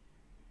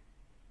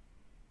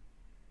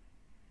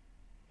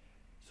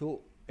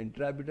 So,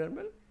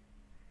 intraepidermal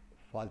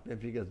for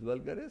pemphigus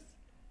vulgaris,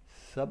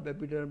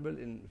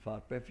 subepidermal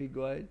for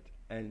pemphigoid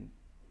and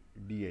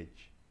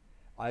DH.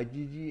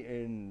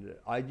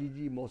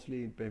 IgG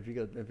mostly in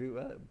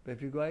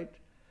pemphigoid,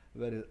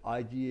 whereas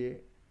IgA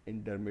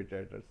in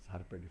dermatitis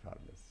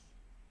herpetiformis.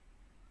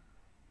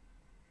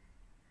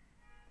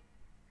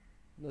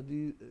 Now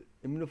the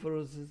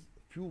immunofluorescence,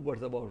 few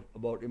words about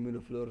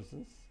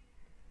immunofluorescence.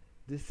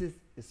 This is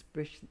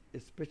a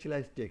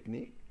specialized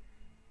technique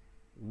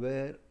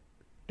where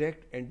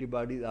TECT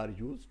antibodies are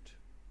used.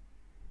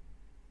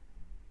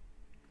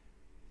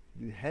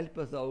 They help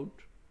us out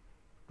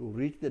to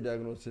reach the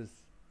diagnosis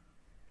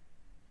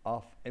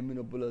of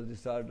immunobullous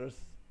disorders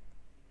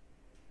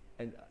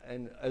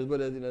and as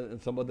well as in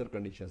some other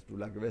conditions too,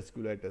 like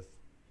vasculitis.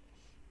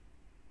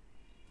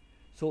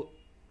 So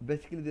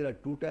basically there are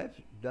two types,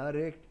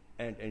 direct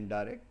and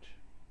indirect.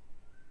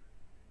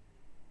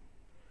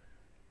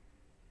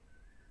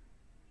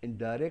 in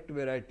direct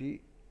variety,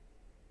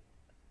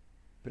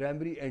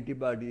 primary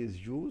antibody is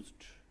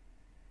used.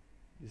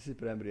 This is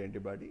primary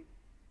antibody,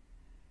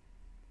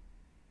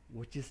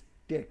 which is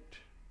tagged.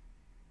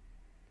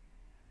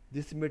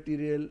 This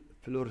material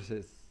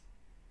fluoresces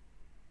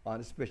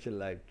on special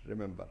light.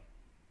 Remember,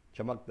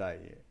 चमकता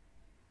है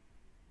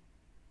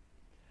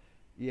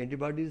ये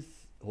antibodies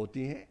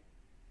होती हैं,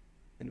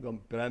 इनको हम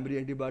primary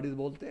antibodies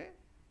बोलते हैं।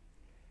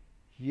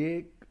 ये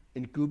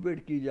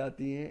इंक्यूबेट की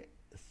जाती हैं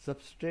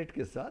सबस्ट्रेट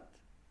के साथ।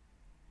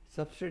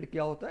 सबस्ट्रेट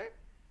क्या होता है?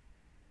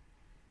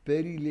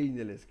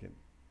 पेरीलीनियल स्किन।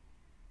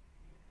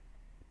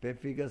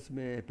 पेम्फिगस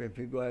में,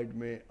 पेम्फिगोइड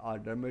में और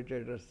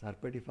डर्मेटाइटिस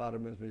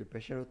हर्पेटिफार्म में उसमें जो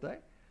पेशेंट होता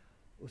है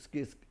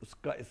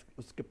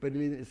उसके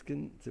पेरीलीनियल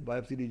स्किन से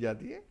बायोप्सी ली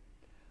जाती है,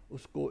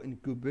 उसको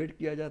इंक्यूबेट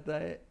किया जाता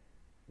है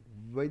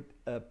विद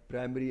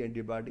प्राइमरी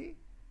एंटीबॉडी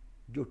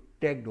जो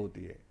टैग्ड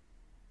होती है।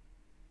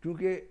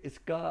 क्योंकि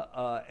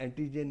इसका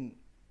एंटीजन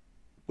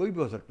कोई भी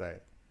हो सकता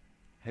है,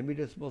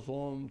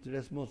 हेमिडेस्मोसोम्स,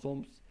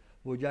 डेस्मोसोम्स,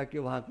 वो जाके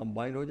वहाँ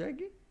कंबाइन हो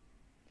जाएगी।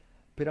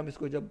 फिर हम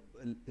इसको जब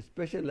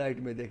स्पेशल लाइट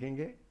में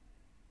देखेंगे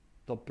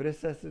तो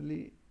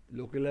प्रेसाइजली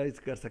लोकलाइज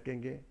कर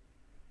सकेंगे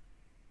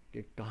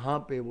कि कहाँ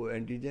पे वो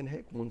एंटीजन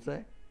है, कौन सा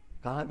है,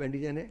 कहाँ पे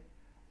एंटीजन है,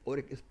 और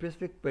एक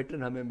स्पेसिफिक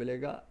पैटर्न हमें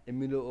मिलेगा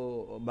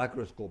इम्यूनो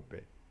माइक्रोस्कोप पे,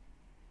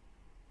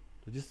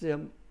 तो जिससे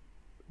हम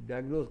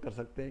डायग्नोज कर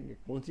सकते हैं कि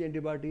कौन सी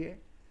एंटीबॉडी है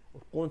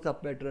और कौन सा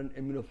पैटर्न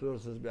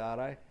इम्यूनोफ्लोरेसेंस पे आ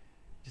रहा है,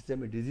 जिससे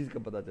हमें डिजीज़ का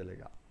पता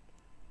चलेगा।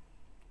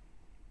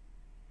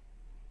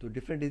 तो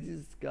डिफरेंट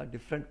डिजीज़ का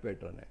डिफरेंट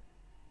पैटर्न है,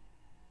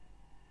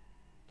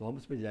 तो हम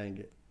उस पर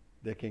जाएंगे,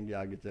 देखेंगे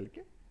आगे चल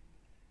के।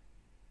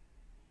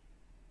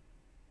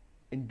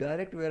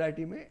 इनडायरेक्ट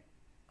वैरायटी में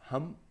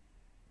हम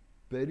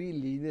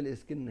पेरीलीनियल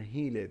स्किन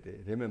नहीं लेते।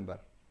 रिमेंबर,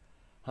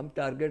 हम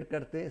टारगेट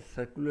करते हैं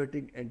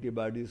सर्कुलेटिंग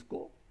एंटीबॉडीज़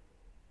को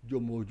जो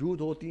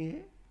मौजूद होती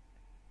हैं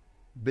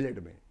ब्लड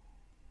में।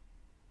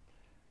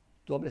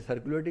 तो हमने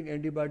सर्कुलेटिंग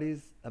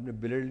एंटीबॉडीज़ हमने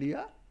ब्लड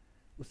लिया,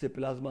 उससे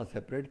प्लाज्मा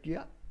सेपरेट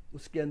किया,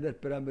 उसके अंदर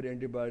प्राइमरी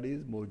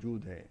एंटीबॉडीज़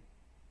मौजूद हैं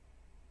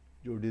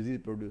जो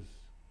डिजीज़ प्रोड्यूस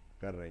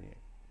कर रही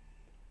हैं।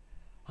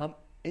 हम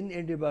इन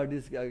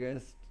एंटीबॉडीज़ के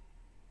अगेंस्ट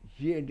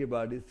ये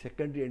एंटीबॉडीज़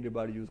सेकेंडरी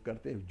एंटीबॉडी यूज़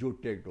करते हैं जो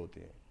टैग्ड होती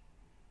हैं।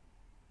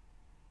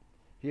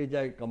 ये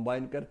जाके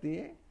कंबाइन करती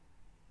हैं,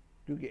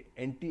 क्योंकि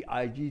एंटी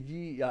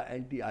आईजीजी या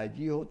एंटी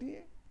आईजी होती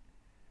हैं,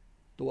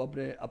 तो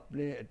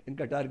अपने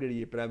इनका टारगेट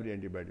ये प्राइमरी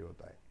एंटीबॉडी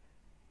होता है।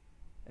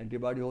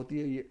 एंटीबॉडी होती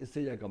है, ये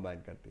इससे जाके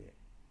कंबाइन करती है।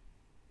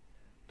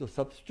 तो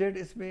सबस्ट्रेट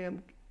इसमें हम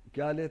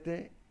क्या लेते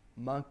हैं?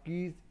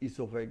 मांकीज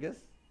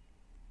इसोफेगस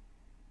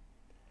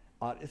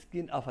और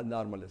skin of a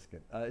normal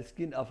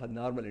skin of a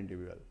normal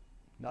individual,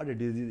 not a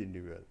disease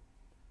individual.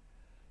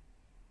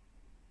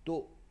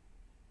 तो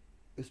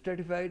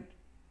स्ट्रेटिफाइड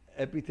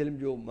एपिथेलियम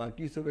जो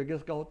मांकी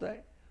इसोफेगस का होता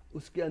है,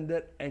 उसके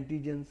अंदर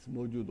एंटीजेंस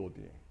मौजूद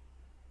होती हैं।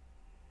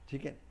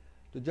 ठीक है,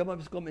 तो जब हम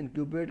इसको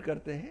इंक्यूबेट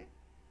करते हैं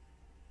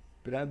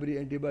प्राइमरी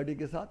एंटीबॉडी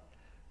के साथ,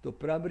 तो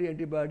प्राइमरी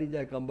एंटीबॉडी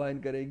जाए कंबाइन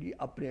करेगी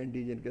अपने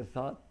एंटीजन के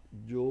साथ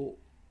जो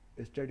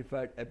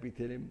stratified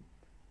epithelium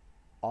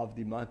of the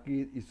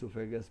मांकी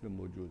oesophagus में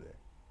मौजूद है,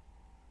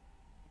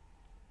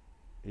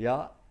 या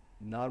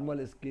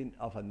normal skin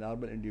of a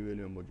normal individual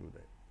में मौजूद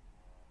है,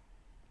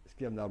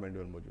 स्किन ऑफ नॉर्मल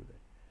इंडिविजुअल मौजूद है।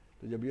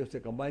 तो जब ये उससे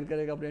कंबाइन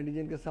करेगा अपने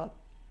एंटीजन के साथ,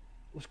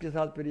 उसके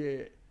साथ फिर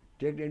ये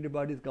टैग्ड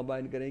एंटीबॉडीज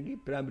कंबाइन करेंगी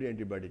प्राइमरी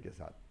एंटीबॉडी के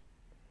साथ,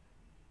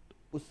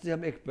 तो उससे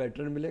हमें एक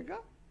पैटर्न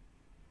मिलेगा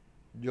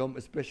जो हम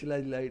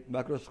स्पेशलाइज लाइट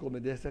माइक्रोस्कोप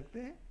में देख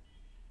सकते हैं।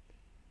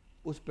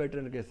 उस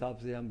पैटर्न के हिसाब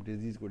से हम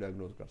डिजीज को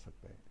डायग्नोज कर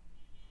सकते हैं।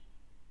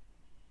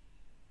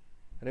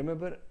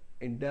 रिमेंबर,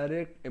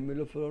 इनडायरेक्ट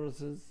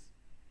इम्यूनोफ्लोरेसेंस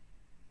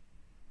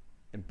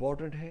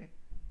इंपॉर्टेंट है।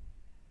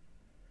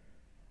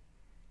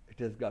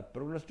 It has got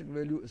prognostic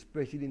value,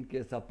 specially in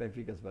case of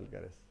pemphigus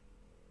vulgaris.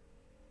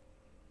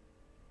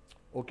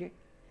 Okay,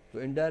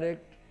 तो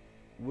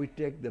indirect we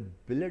take the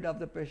blood of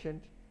the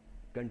patient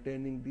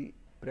containing the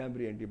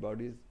primary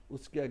antibodies,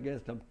 उसके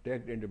अगेंस्ट हम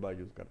tagged antibody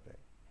use करते हैं।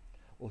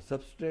 और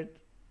substrate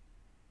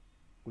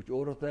कुछ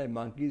और होता है,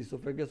 मांकी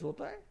इसोफेगस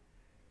होता है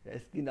या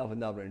स्किन ऑफ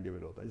नॉर्मल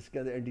इंडिविजुअल होता है, जिसके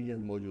अंदर एंटीजन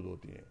मौजूद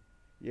होती हैं।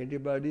 ये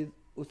एंटीबॉडीज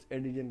उस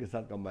एंटीजन के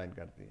साथ कंबाइन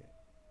करती हैं,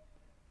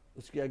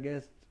 उसके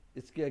अगेंस्ट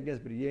इसके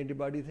अगेंस्ट फिर ये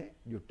एंटीबॉडीज हैं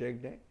जो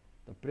टैग्ड हैं।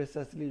 तो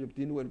प्रेसाइजली जब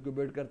तीनों को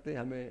इंक्यूबेट करते हैं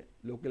हमें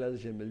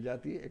लोकलाइजेशन मिल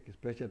जाती है, एक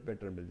स्पेशल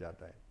पैटर्न मिल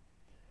जाता है।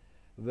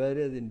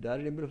 Where in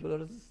direct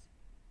immunofluorescence,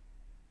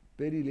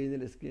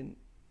 पेरीलीनियल skin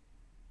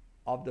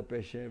of the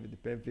patient with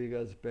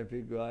pemphigus,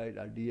 pemphigoid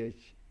or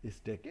DH is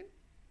taken.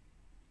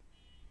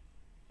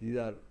 These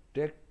are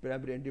tagged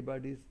primary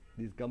antibodies.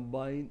 These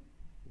combine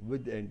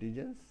with the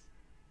antigens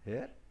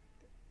here.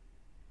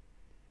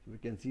 So we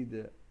can see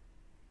the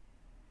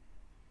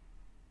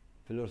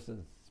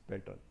fluorescence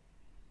pattern.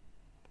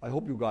 I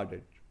hope you got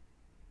it.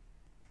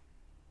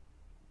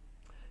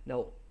 Now,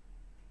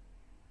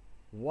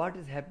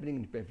 what is happening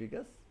in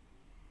pemphigus?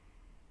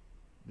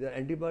 The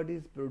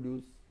antibodies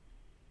produced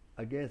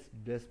against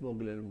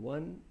desmoglein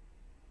 1,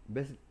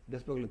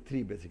 desmoglein 3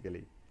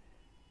 basically,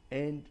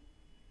 and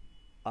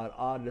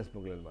R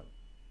desmoglein 1.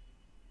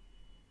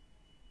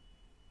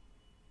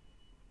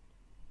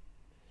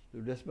 So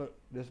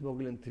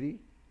desmoglin 3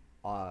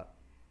 are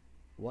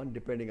one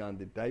depending on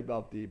the type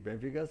of the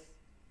pemphigus.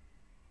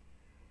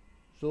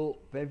 So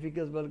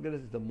pemphigus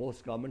vulgaris is the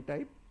most common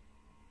type.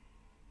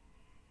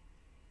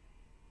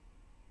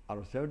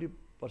 Around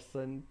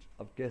 70%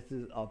 of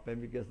cases of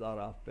pemphigus are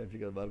of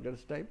pemphigus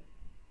vulgaris type.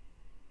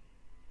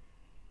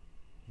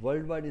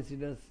 Worldwide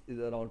incidence is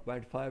around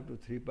 0.5 to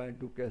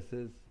 3.2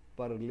 cases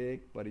per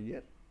lakh per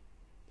year.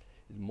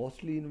 It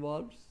mostly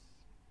involves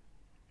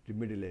the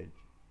middle age,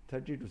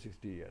 30 to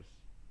 60 years.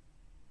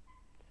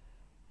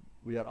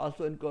 We are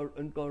also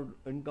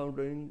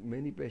encountering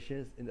many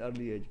patients in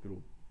early age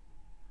group.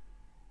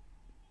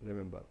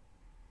 Remember,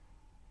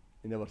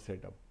 in our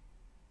setup.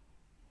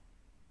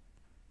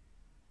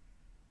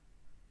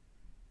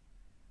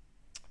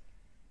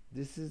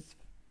 This is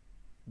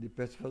the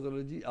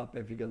pathophysiology of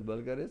pemphigus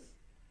vulgaris.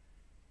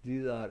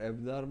 These are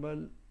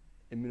abnormal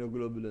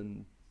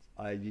immunoglobulin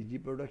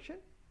IgG production.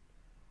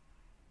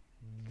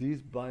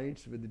 These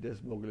binds with the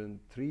desmoglin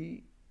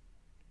 3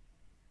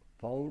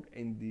 found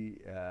in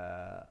the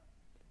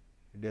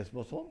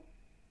desmosome.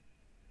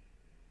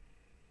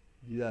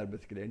 These are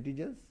basically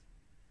antigens.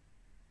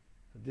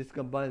 This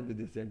combines with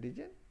this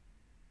antigen,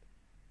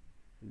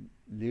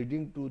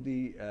 leading to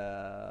the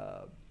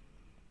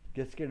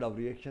cascade of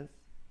reactions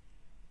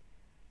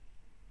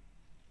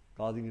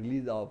causing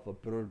release of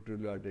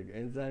proteolytic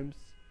enzymes,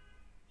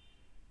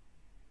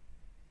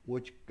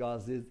 which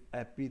causes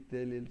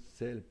epithelial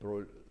cell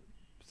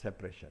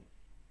separation,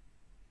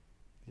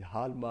 the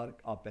hallmark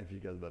of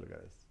pemphigus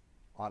vulgaris,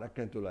 or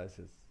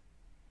acantholysis.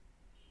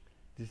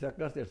 This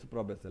occurs at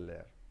suprabasal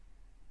layer.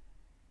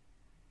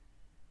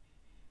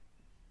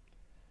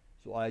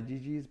 So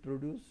IgG is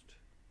produced,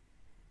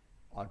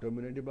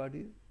 autoimmune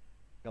antibodies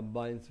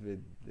combines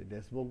with the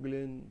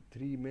desmoglin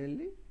 3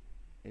 mainly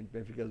in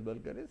pemphigus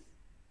vulgaris,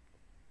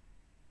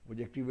 which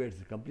activates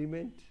the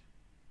complement.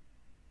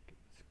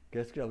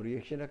 Cascade of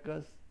reaction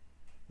occurs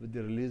with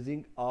the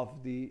releasing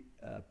of the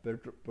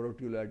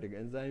proteolytic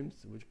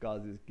enzymes, which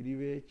causes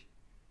cleavage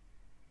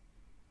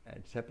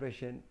and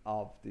separation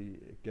of the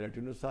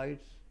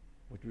keratinocytes,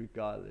 which we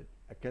call it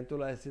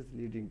acantholysis,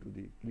 leading to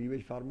the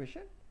cleavage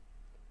formation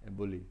and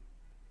bully.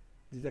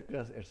 This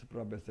occurs at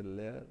suprabasal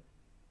layer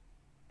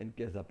in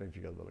case of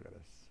pemphigus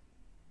vulgaris.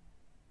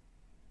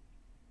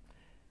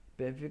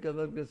 Pemphigus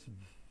vulgaris is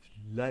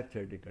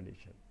life-threatening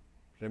condition.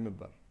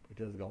 Remember, it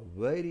has got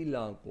very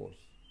long course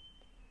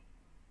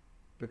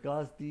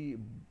because the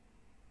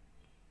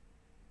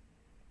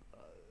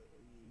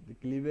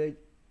cleavage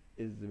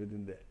is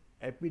within the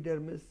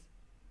epidermis.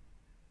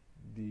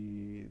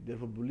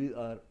 Therefore, bullies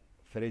are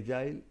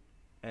fragile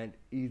and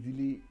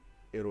easily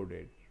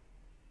eroded.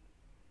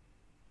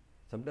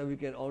 Sometimes we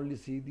can only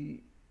see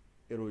the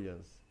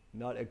erosions,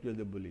 not actually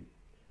the bully.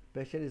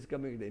 Patient is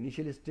coming at the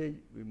initial stage,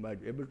 we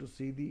might be able to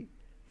see the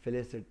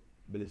flaccid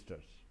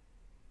blisters.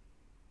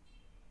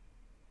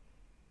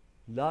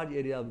 Large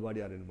areas of the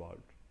body are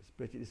involved,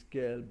 especially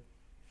scalp,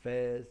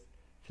 face,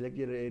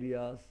 flexural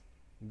areas,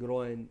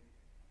 groin,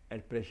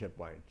 and pressure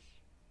points.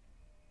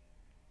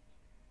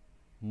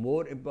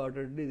 More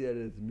importantly, there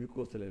is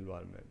mucosal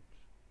involvement.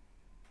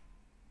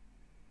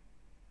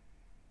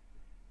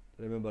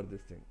 Remember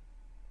this thing.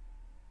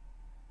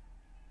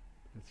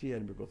 See here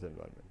mucosal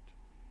involvement.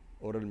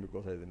 Oral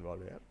mucosa is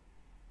involved here.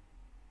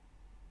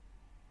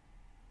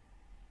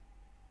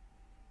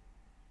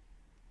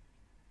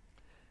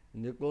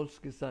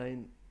 Nikolsky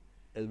sign,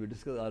 as we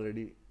discussed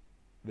already,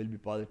 will be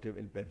positive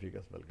in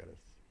pemphigus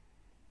vulgaris.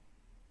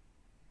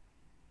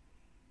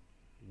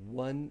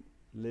 One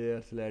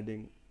layer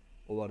sliding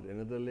over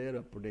another layer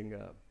or putting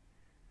a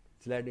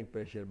sliding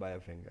pressure by a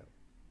finger.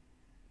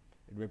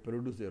 It may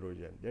produce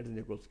erosion. That is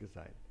Nikolsky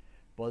sign.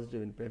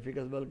 Positive in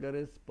pemphigus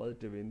vulgaris,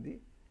 positive in the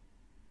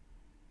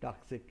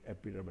toxic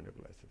epidermal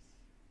nucleosis.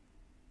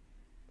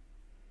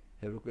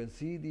 Here you can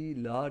see the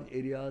large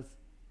areas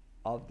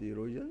of the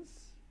erosions.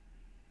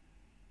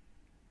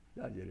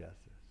 Large areas.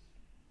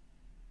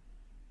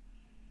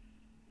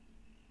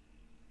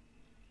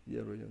 The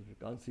erosions. We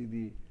can't see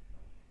the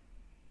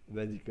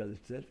vesicles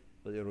itself,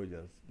 but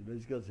erosions. The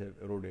vesicles have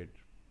eroded.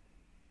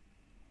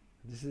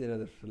 This is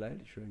another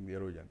slide showing the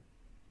erosion.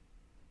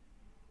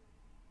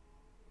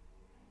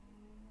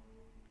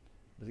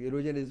 The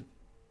erosion is,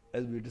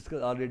 as we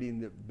discussed already in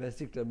the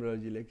basic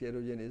terminology lecture,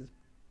 erosion is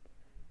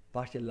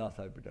partial loss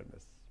of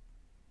epidermis.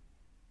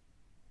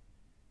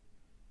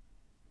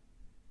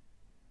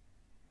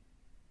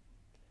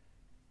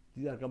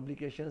 These are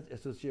complications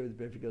associated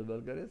with pemphigus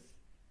vulgaris.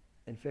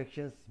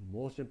 Infections,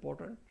 most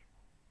important.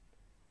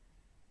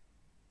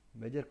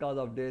 Major cause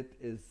of death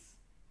is,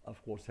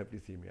 of course,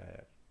 septicemia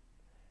here.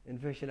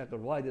 Infection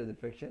occurs. Why there is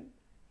infection?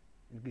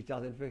 Increased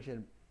chance of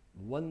infection.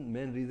 One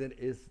main reason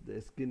is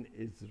the skin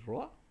is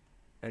raw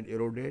and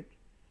eroded.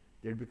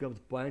 It becomes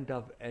point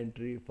of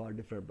entry for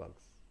different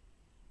bugs.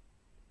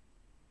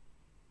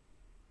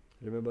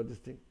 Remember this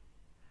thing.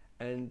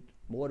 And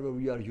moreover,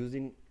 we are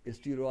using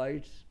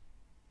steroids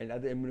and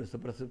other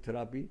immunosuppressive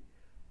therapy,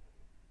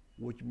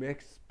 which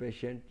makes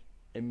patient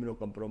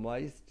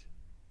immunocompromised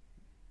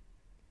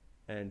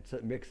and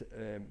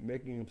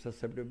making him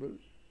susceptible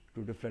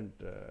to different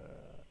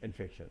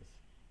infections.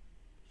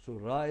 So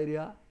raw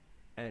area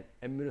and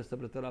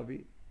immunosuppressive therapy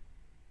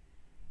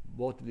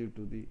both lead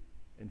to the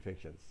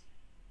infections.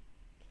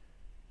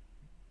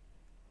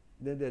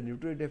 Then there are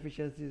nutrient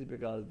deficiencies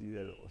because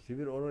there are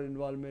severe oral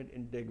involvement,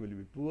 intake will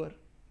be poor.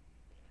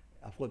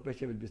 Of course,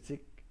 patient will be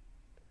sick.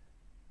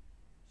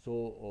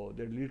 So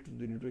that leads to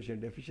the nutrition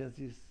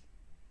deficiencies.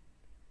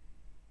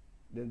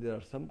 Then there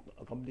are some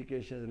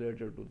complications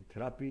related to the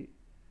therapy,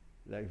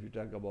 like if you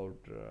talk about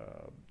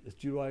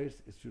steroids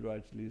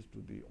leads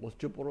to the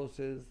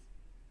osteoporosis,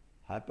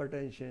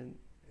 hypertension,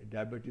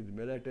 diabetes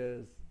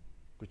mellitus,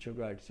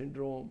 Kuching-White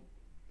syndrome.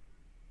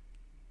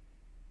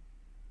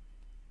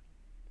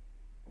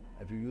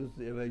 If you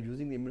are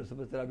using the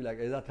immunosuppressive therapy like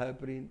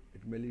azathioprine,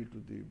 it may lead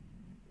to the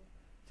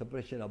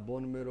suppression of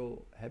bone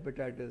marrow,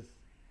 hepatitis,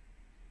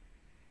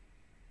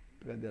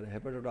 because they are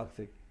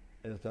hepatotoxic.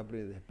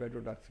 Azathioprine is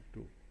hepatotoxic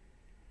too.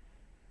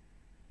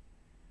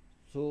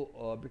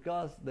 So,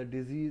 because the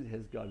disease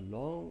has got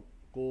long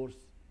course,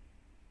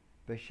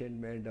 patient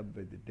may end up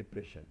with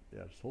depression.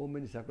 There are so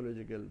many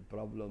psychological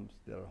problems.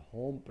 There are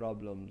home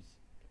problems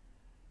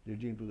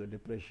leading to the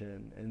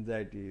depression,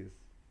 anxieties.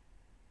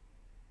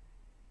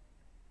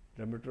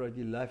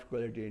 Dermatology life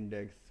quality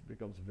index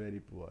becomes very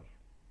poor.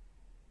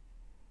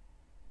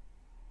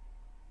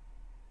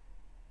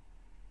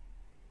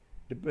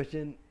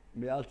 Depression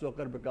may also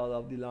occur because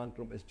of the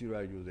long-term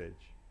steroid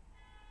usage.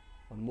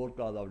 One more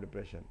cause of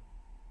depression.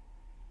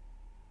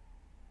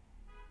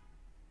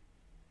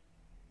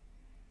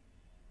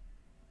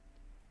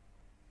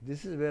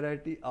 This is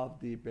variety of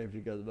the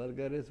pemphigus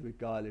vulgaris. We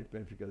call it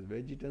pemphigus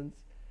vegetans.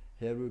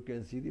 Here we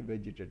can see the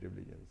vegetative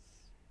lesions.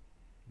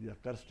 These are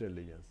crustal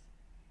lesions,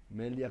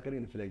 mainly occurring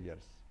in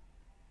flagellars.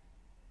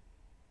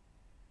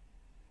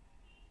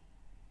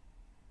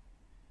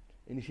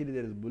 Initially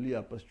there is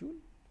bulla pustule,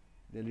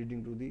 then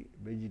leading to the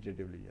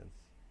vegetative lesions.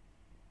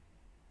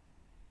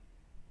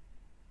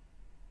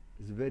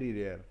 It's very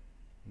rare,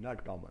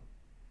 not common.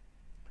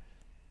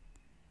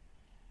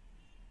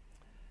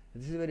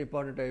 This is a very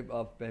important type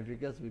of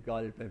pemphigus. We call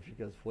it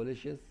pemphigus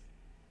foliaceus.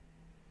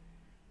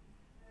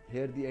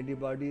 Here the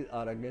antibodies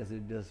are against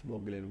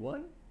desmoglein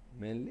 1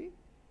 mainly,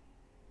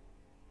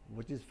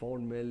 which is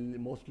found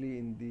mostly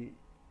in the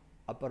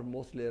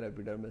uppermost layer of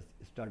epidermis,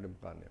 stratum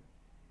corneum.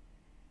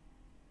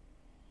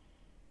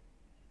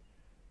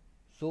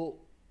 So,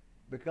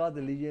 because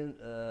the lesion,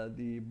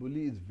 the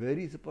bully is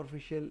very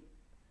superficial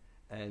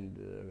and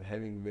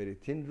having very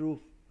thin roof,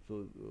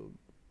 so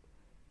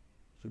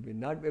we are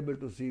not able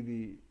to see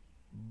the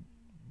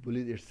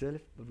bully itself,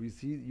 but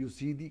you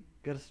see the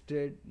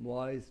crusted,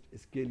 moist,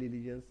 scaly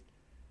lesions,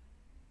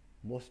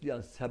 mostly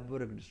on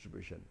seborrheic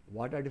distribution.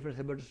 What are different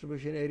seborrheic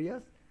distribution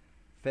areas?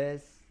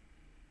 Face,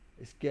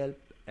 scalp,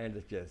 and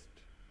the chest.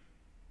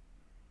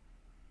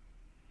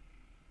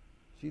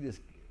 See this?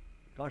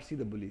 Can't see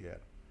the bully here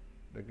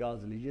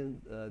because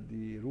lesion,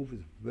 the roof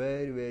is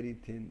very, very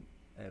thin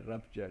and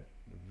ruptured,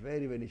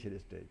 very, very initial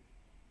stage.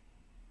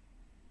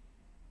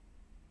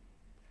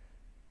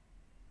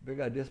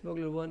 Because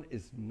desmoglein 1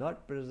 is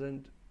not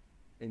present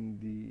in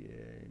the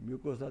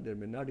mucosa, there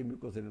may not be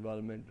mucosal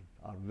involvement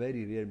or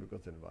very rare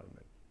mucosal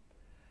involvement.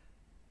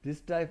 This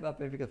type of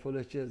pemphigus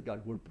foliaceus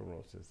got good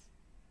prognosis.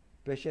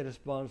 Patient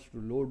responds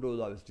to low dose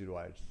of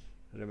steroids,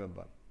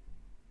 remember.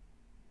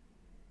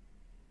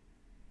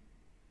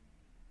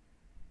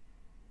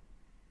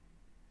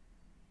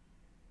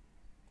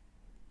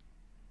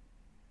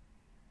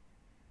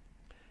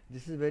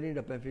 This is variant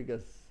of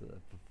pemphigus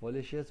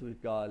foliaceus. We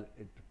call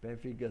it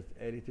pemphigus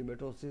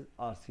erythematosus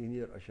or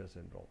senior Usher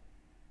syndrome.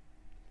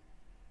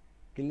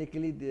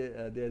 Clinically,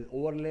 there is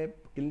overlap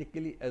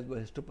clinically as well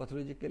as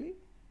histopathologically.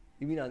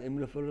 Even on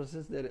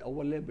immunofluorescence, there is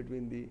overlap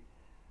between the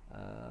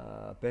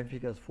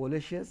pemphigus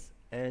foliaceus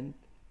and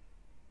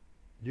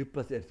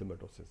lupus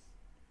erythematosus.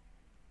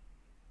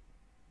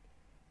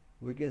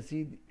 We can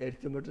see the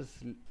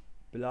erythematous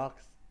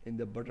plaques in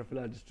the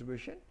butterfly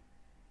distribution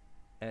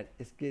and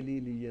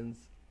scaly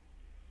lesions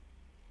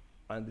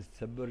and the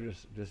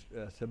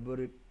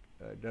seborrheic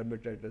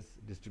dermatitis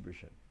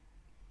distribution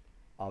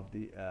of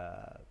the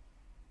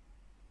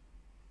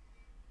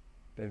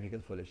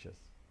pemphigus foliaceus.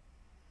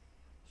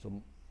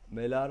 So,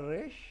 malar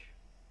rash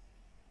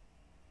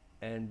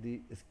and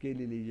the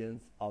scaly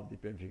lesions of the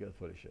pemphigus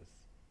foliaceus.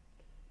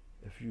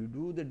 If you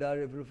do the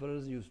direct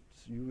reference,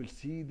 you will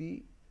see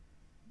the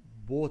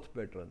both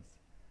patterns.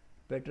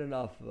 Pattern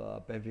of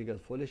pemphigus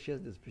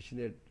foliaceus, this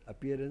piscinate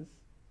appearance,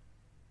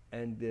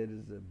 and there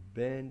is a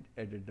band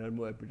at the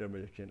dermoepidermal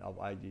junction of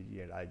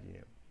IgG and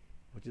IgM,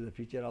 which is a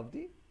feature of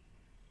the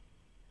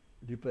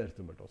lupus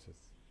erythematosus.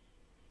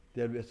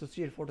 There will be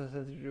associated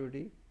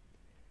photosensitivity,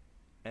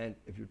 and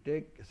if you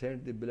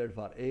send the blood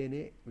for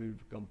ANA, we will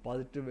become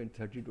positive in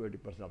 30 to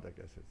 80% of the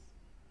cases.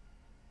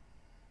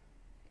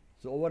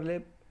 So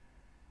overlap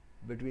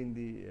between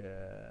the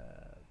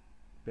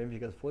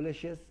pemphigus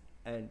foliaceus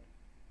and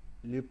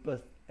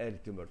lupus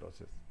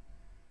erythematosus.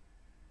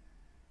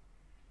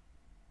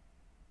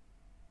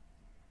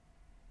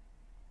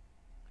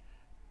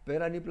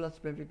 Paranephros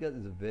pemphigus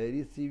is a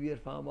very severe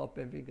form of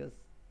pemphigus,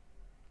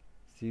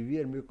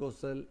 severe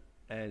mucosal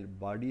and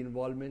body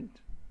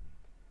involvement.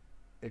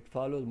 It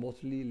follows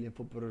mostly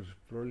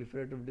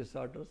lymphoproliferative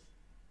disorders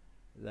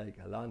like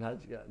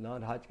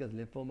non-Hodgkin's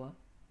lymphoma,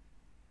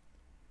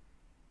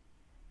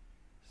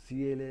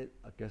 CLA,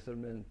 a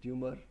Castleman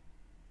tumor,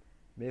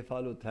 may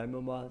follow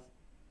thymomas,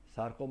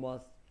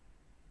 sarcomas.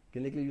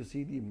 Clinically, you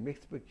see the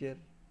mixed picture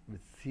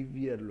with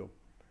severe look.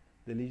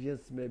 The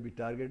lesions may be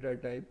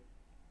targeted type.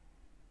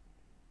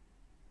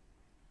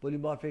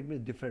 Polymorphic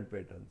means different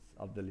patterns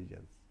of the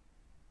lesions.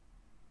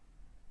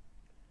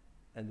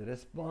 And the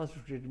response to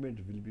treatment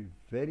will be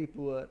very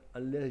poor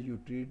unless you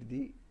treat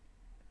the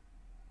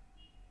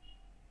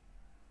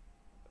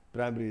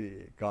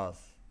primary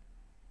cause,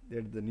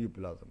 that is the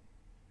neoplasm.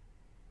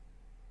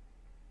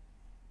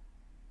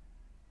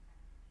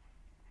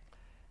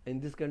 In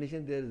this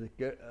condition, there is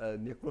a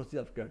necrosis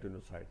of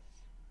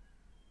keratinocytes.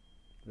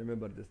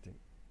 Remember this thing.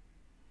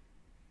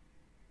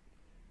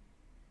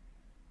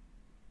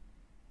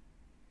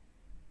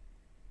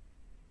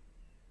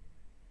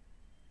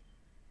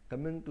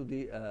 Coming to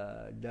the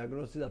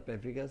diagnosis of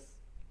pemphigus,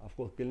 of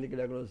course, clinical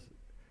diagnosis,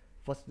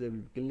 first there will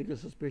be clinical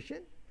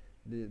suspicion,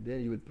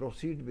 then you will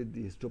proceed with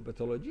the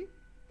histopathology.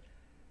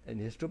 In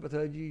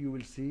histopathology, you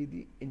will see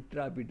the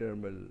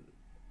intraepidermal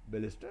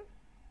blister.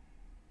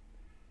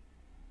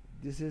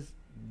 This is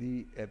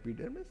the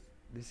epidermis,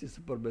 this is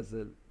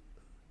suprabasal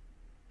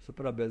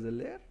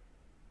layer,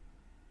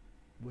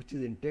 which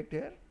is intact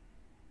here.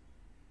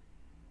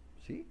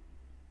 See?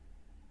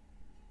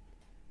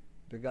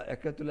 Because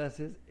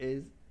acantholysis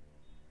is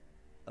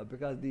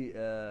because the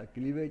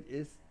cleavage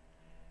is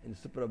in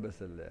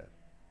suprabasal layer,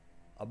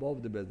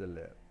 above the basal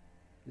layer.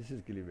 This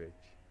is cleavage.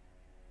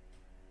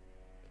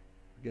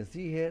 You can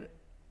see here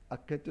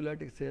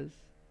acantholytic cells,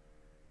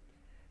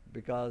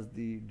 because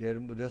the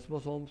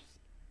desmosomes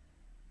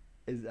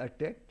is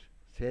attacked,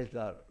 cells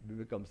are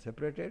become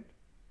separated.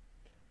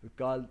 We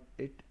call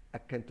it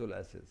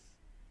acantholysis.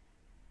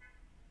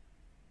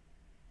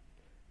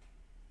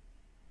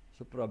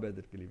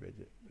 Suprabasal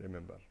cleavage,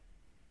 remember.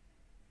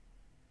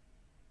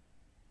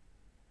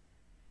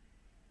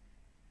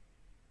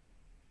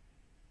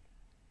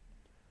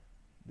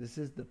 This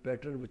is the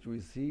pattern which we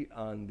see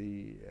on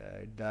the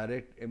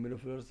direct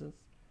immunofluorescence,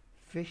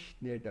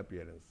 fishnet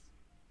appearance.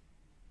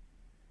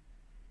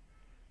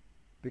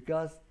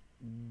 Because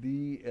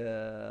the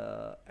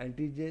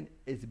antigen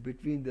is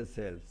between the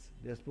cells,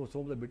 the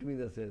desmosomes are between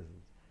the cells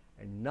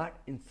and not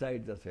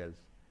inside the cells.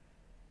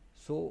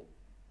 So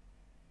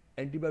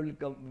antibody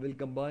will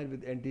combine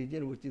with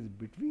antigen which is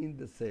between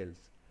the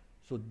cells.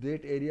 So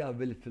that area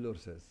will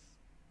fluoresce.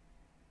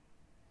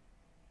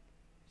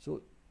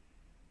 So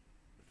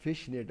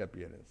fishnet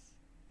appearance.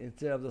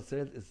 Instead of the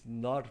cells is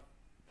not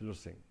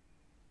fluorescing.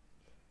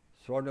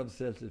 Surrounding of the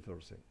cells is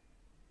fluorescing.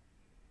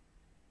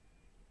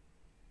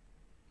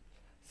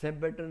 Same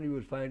pattern you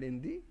will find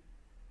in the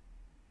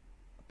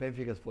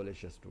pemphigus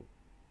foliaceus too.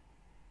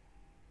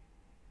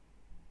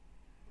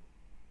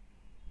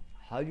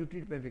 How you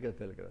treat pemphigus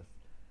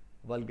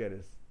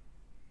vulgaris?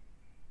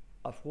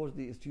 Of course,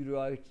 the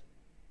steroids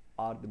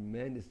are the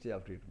mainstay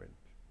of treatment.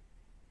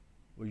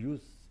 We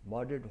use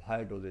moderate to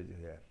high dosages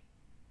here.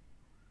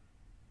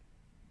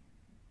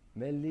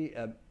 Mainly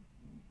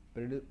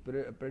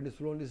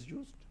prednisolone is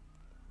used,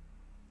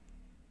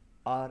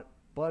 or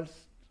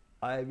pulsed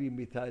IV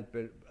methyl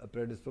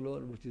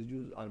prednisolone, which is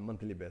used on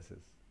monthly basis.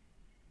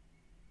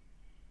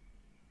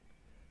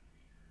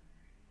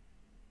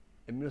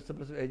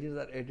 Immunosuppressive agents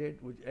are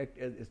added which act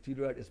as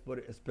steroid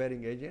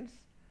sparing agents.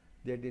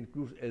 That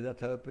includes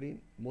azathioprine,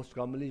 most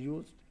commonly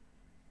used,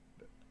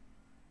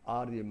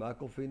 or the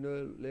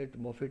mycophenolate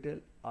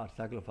mofetil or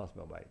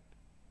cyclophosphamide.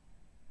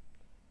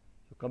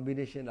 So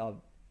combination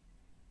of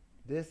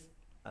this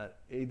and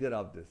either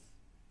of this.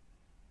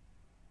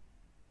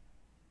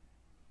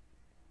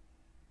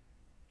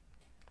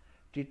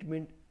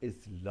 Treatment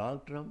is long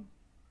term.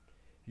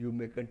 You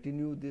may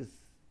continue this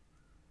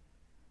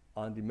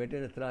on the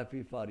maintenance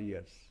therapy for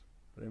years.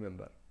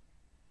 Remember,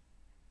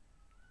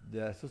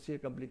 the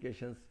associated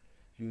complications,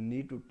 you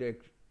need to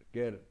take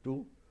care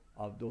too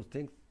of those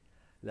things,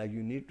 like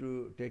you need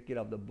to take care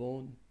of the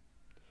bone,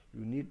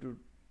 you need to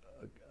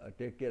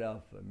take care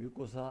of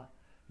mucosa,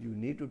 you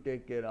need to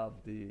take care of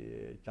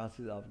the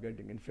chances of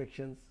getting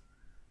infections.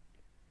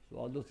 So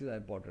all those things are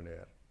important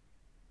here.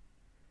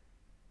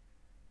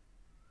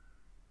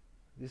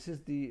 This is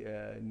the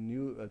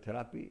new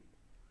therapy,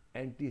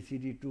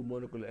 anti-CD2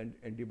 monoclonal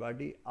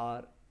antibody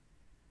or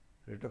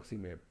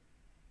rituximab.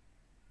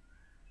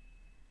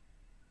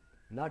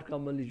 Not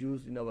commonly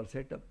used in our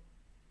setup,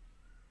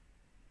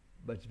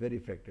 but it's very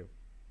effective.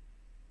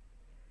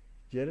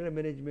 General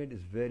management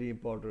is very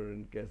important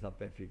in case of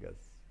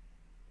pemphigus.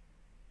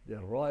 There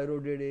are raw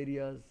eroded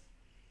areas.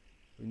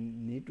 We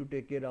need to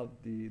take care of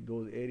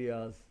those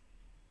areas.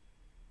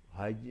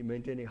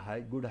 Maintaining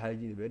good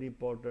hygiene is very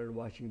important.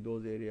 Washing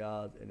those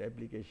areas and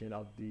application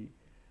of the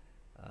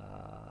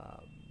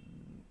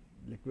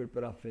liquid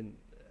paraffin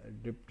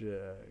dipped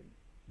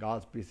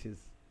gauze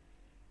pieces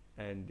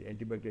and the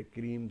antibiotic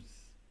creams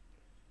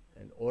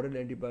and oral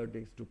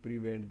antibiotics to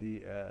prevent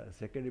the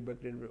secondary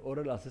bacterial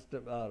oral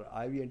system or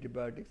IV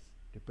antibiotics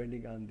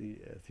depending on the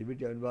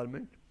severity of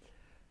involvement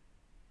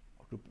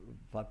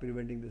for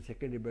preventing the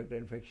secondary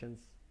bacterial infections.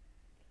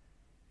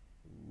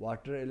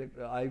 Water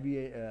IV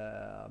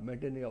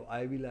maintaining of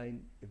IV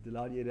line if the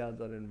large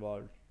areas are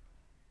involved,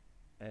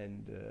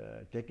 and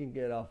taking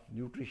care of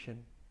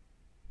nutrition,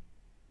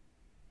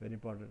 very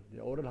important. The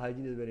oral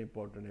hygiene is very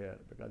important here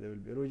because there will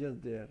be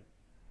erosions there,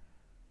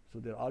 so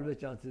there are always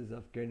chances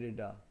of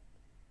candida.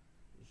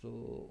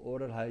 So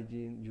oral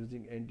hygiene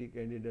using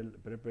anti-candidal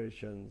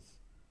preparations,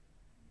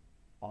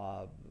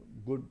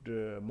 good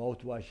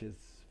mouthwashes,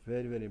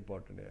 very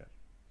important here.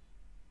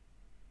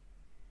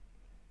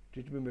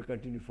 Treatment may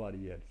continue for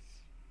years.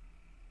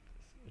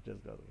 It has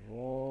got a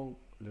long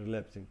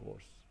relapsing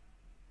course.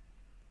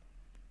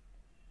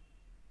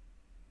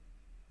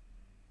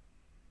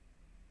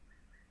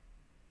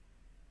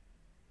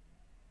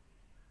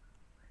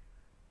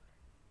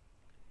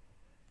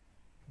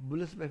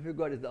 Bullous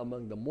pemphigoid is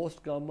among the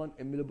most common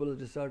immunobullous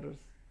disorders.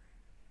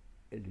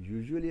 It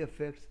usually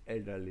affects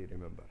elderly,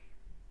 remember.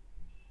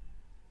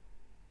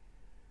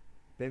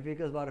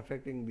 Pemphigus are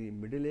affecting the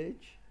middle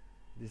age.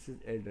 This is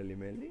elderly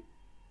mainly.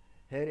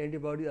 Here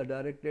antibodies are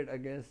directed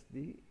against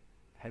the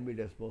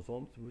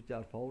hemidesmosomes which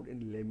are found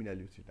in lamina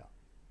lucida.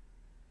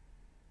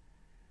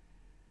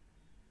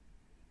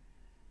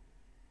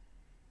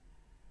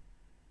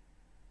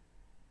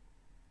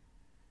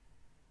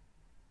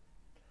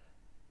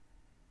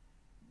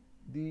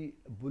 The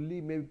bully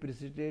may be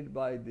preceded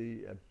by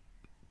the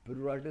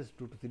pruritus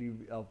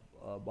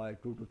by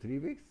 2 to 3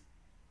 weeks.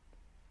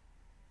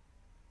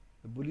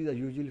 The bullies are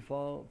usually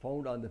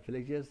found on the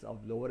flexures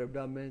of lower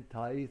abdomen,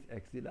 thighs,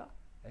 axilla,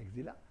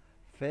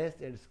 face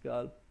and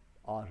scalp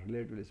are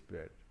relatively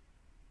spread.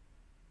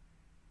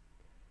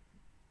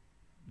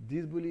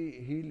 These bully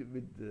heal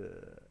with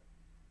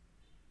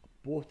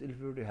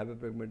post-inflammatory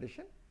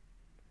hyperpigmentation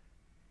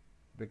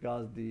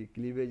because the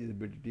cleavage is a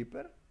bit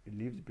deeper, it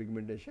leaves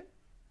pigmentation.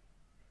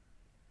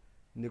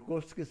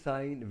 Nikolsky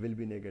sign will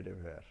be negative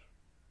here.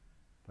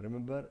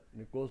 Remember,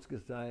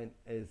 Nikolsky sign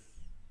is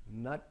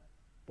not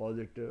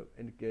positive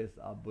in case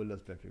of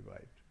bullous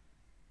pemphigoid.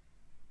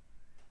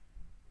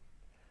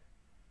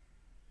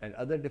 And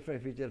other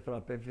different feature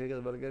from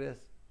pemphigus vulgaris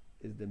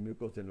is the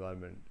mucous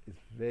environment. It's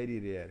very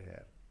rare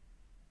here.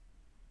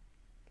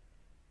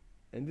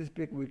 In this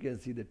pic we can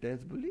see the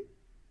tense bully.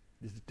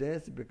 This is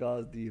tense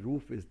because the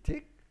roof is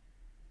thick.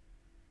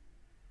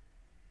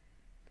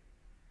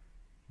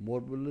 More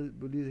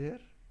bullies here,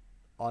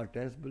 or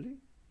tense bully.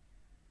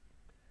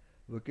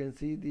 We can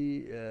see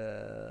the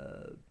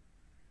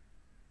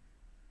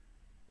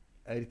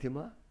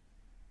erythema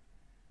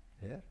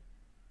here.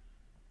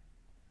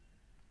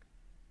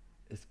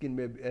 Skin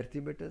may be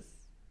erythematous,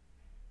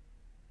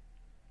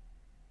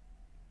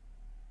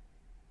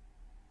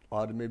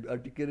 or maybe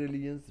urticarial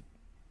lesions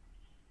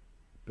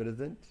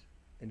present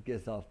in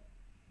case of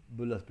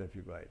bullous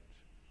pemphigoid.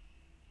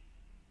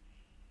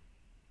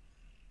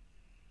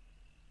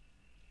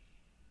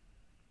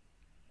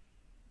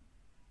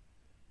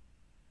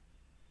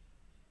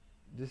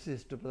 This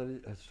is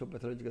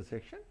histopathological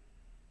section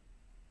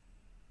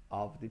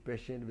of the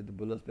patient with the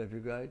bullous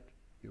pemphigoid.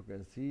 You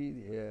can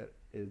see here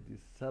is the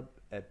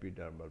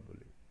subepidermal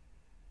bully.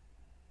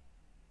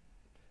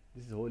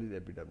 This is whole is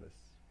epidermis.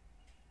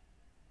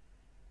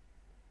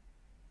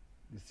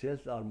 The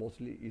cells are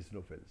mostly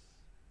eosinophils.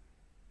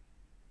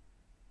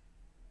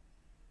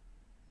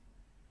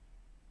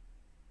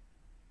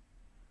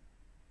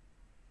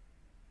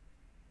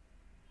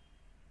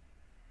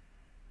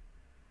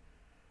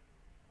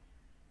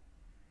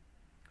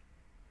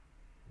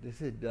 This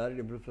is direct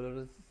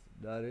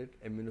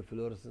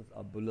immunofluorescence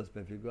of bullous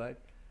pemphigoid.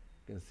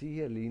 You can see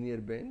here linear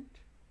band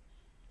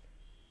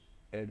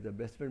at the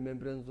basement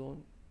membrane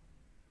zone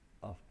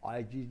of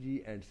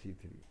IgG and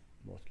C3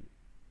 mostly.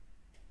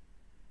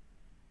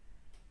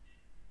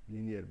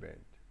 Linear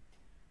band.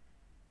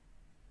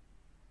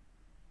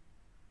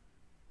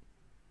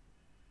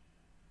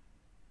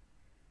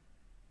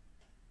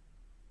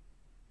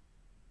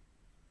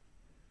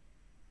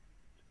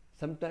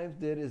 Sometimes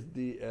there is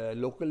the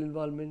local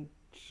involvement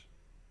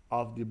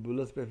of the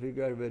bullous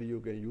pemphigoid where you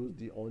can use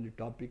the only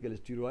topical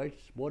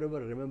steroids. Moreover,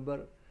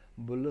 remember,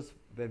 bullous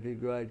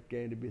pemphigoid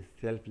can be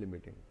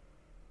self-limiting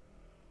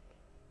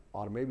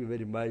or maybe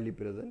very mildly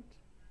present.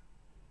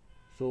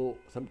 So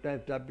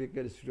sometimes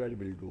topical steroid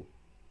will do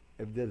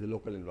if there is a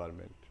local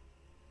involvement.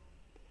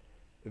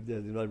 If there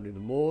is involvement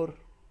in more,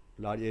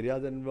 large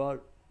areas are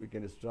involved, we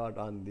can start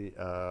on the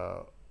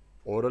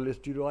oral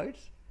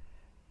steroids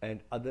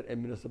and other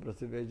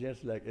immunosuppressive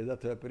agents like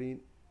azathioprine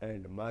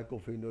and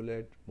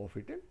mycophenolate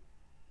mofetil.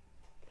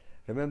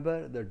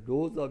 Remember, the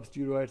dose of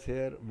steroids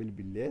here will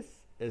be less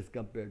as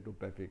compared to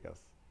pemphigus.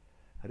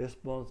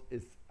 Response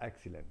is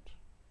excellent.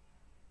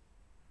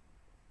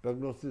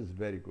 Prognosis is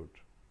very good.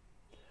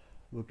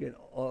 We can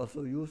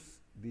also use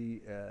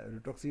the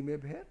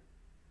rituximab here,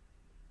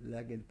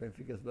 like in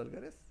pemphigus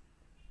vulgaris,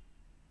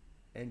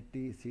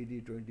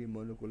 anti-CD20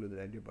 monoclonal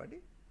antibody.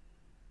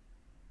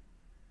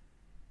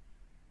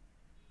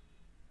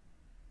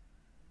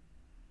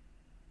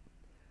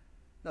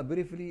 Now,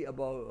 briefly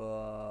about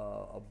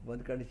of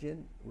one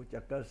condition which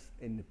occurs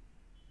in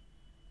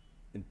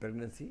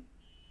pregnancy,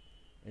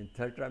 in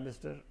third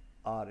trimester,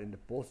 or in the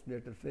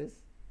postnatal phase.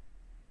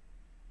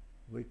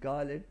 We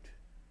call it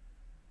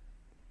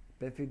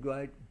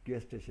pemphigoid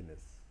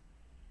gestationis.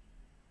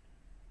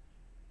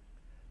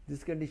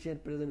 This condition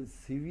presents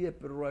severe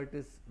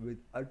pruritus with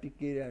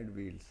urticaria and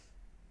wheals.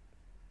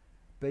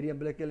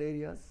 Periumbilical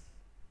areas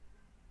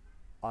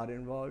are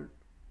involved,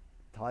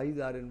 thighs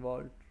are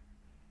involved,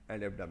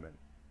 and abdomen.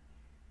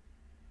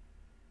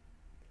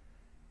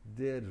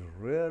 There is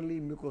rarely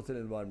mucosal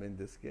involvement in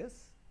this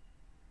case.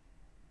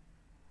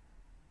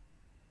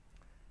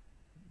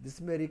 This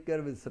may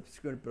recur with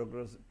subsequent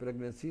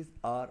pregnancies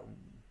or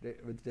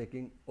with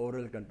taking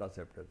oral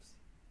contraceptives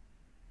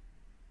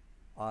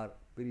or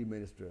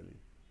premenstrually.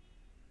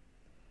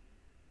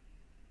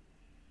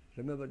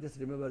 Remember this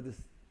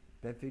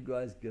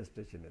pemphigoid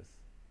gestationis,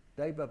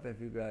 type of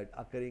pemphigoid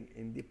occurring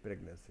in the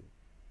pregnancy.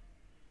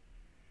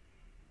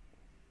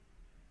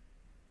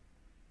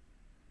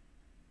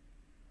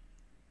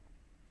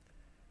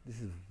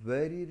 This is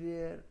very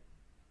rare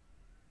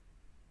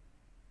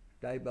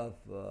type of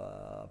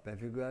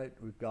pemphigoid.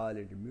 We call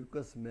it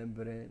mucous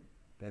membrane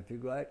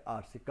pemphigoid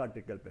or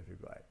cicatricial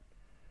pemphigoid.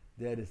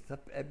 There is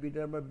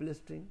subepidermal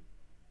blistering,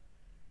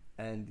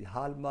 and the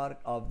hallmark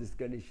of these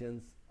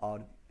conditions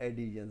are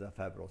adhesions of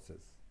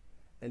fibrosis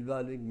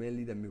involving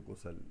mainly the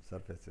mucosal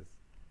surfaces.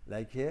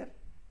 Like here,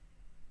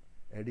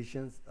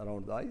 adhesions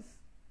around the eyes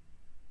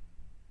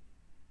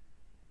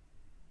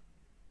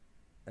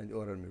and the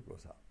oral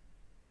mucosa.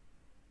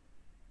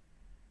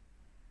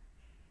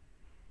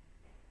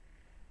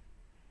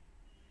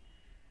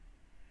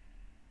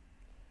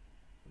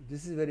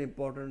 This is very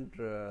important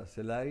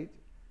slide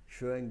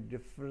showing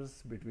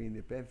difference between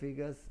the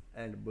pemphigus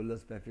and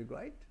bullous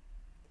pemphigoid.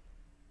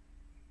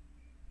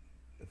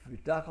 If we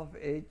talk of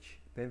age,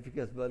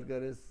 pemphigus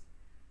vulgaris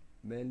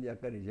mainly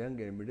occur in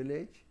young and middle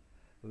age,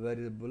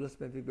 whereas bullous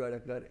pemphigoid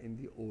occur in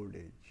the old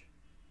age.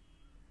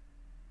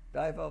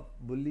 Type of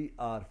bulli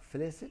are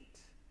flaccid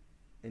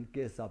in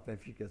case of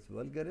pemphigus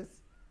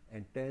vulgaris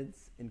and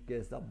tense in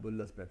case of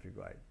bullous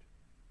pemphigoid.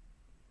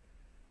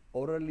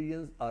 Oral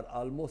lesions are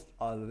almost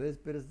always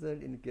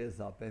present in case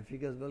of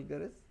pemphigus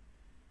vulgaris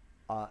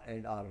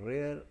and are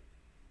rare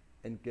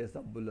in case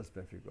of bullous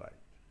pemphigoid.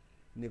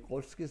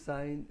 Nikolsky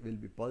sign will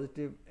be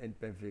positive in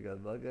pemphigus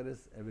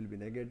vulgaris and will be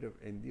negative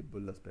in the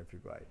bullous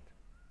pemphigoid.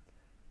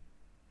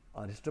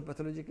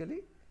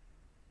 Histopathologically,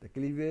 the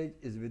cleavage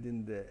is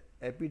within the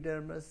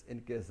epidermis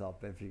in case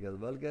of pemphigus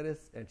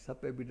vulgaris and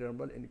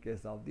subepidermal in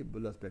case of the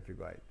bullous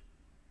pemphigoid.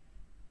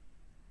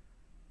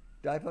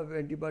 Type of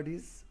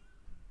antibodies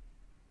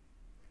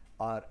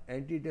are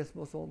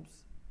anti-desmosomes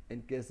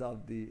in case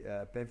of the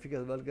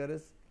pemphigus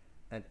vulgaris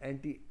and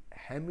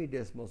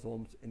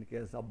anti-hemidesmosomes in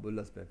case of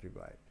bullous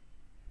pemphigoid.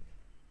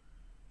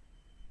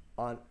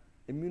 On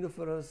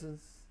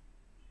immunofluorescence,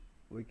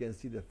 we can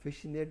see the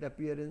fissionate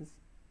appearance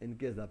in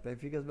case of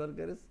pemphigus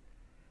vulgaris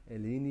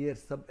and linear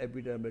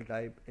subepidermal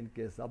type in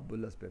case of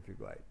bullous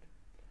pemphigoid.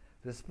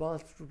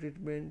 Response to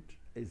treatment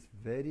is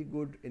very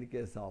good in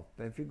case of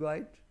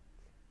pemphigoid,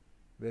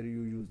 where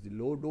you use the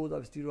low dose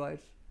of steroids.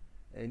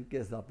 In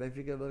case of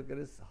pemphigus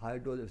vulgaris, high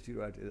dose of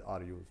steroids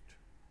are used.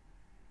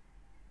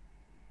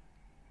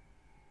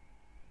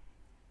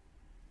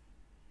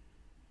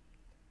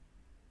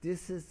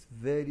 This is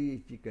very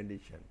itchy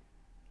condition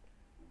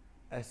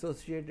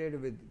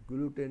associated with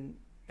gluten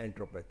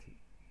enteropathy.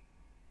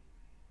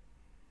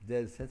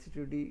 There is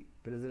sensitivity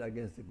present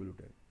against the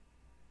gluten.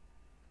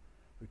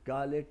 We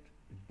call it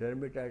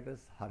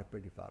dermatitis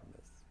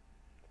herpetiformis.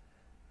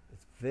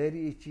 It's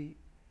very itchy.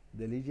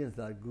 The lesions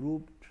are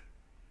grouped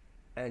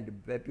and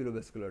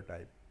papillovascular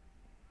type.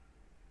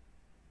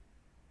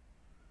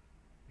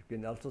 You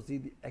can also see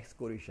the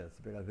excoriations,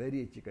 because a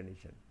very itchy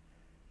condition.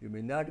 You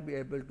may not be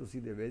able to see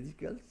the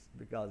vesicles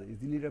because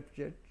easily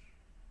ruptured,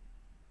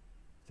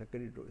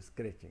 secondary to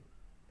scratching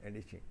and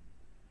itching.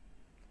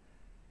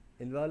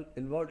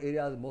 Involved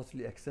areas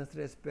mostly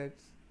accessory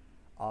aspects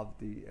of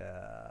the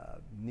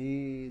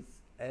knees,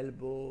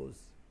 elbows,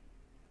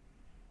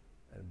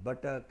 and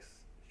buttocks,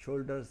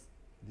 shoulders.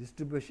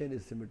 Distribution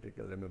is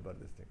symmetrical, remember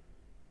this thing.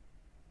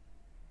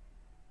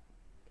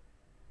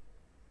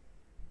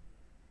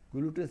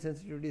 Gluten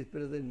sensitivity is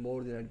present in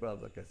more than 90% of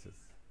the cases.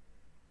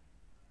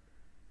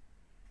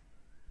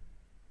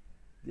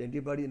 The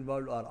antibody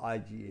involved are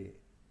IgA.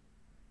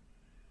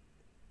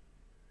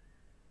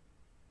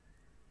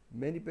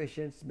 Many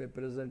patients may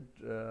present,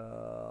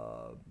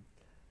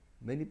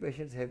 many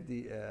patients have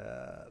the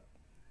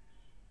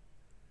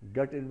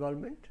gut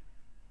involvement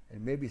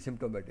and may be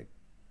symptomatic,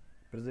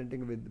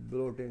 presenting with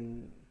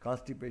bloating,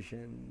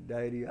 constipation,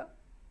 diarrhea.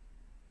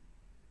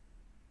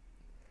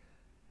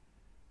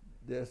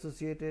 The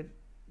associated,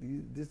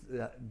 this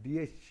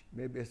DH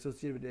may be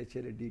associated with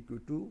HLA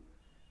DQ2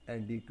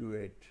 and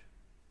DQ8.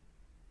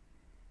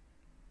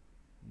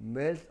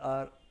 Males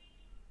are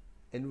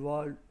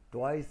involved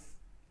twice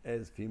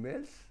as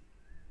females.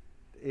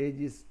 The age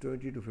is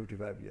 20 to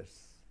 55 years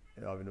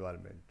of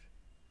involvement.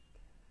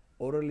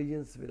 Oral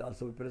lesions will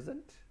also be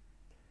present.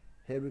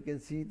 Here we can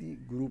see the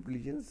group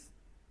lesions.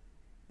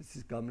 This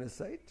is commonest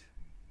site,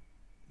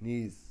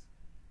 knees,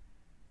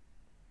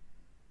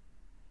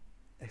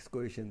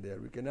 excoriation there.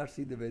 We cannot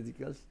see the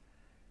vesicles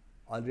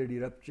already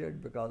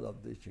ruptured because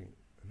of the itching.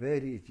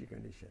 Very itchy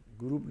condition.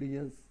 Group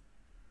lesions,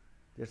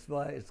 that's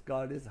why it's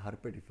called as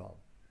herpetiform.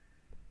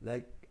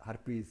 Like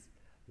herpes.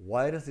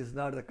 Virus is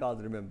not the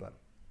cause, remember.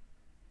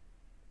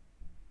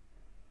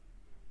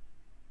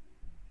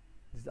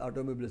 This is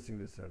autoimmune blistering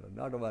disorder,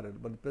 not a virus,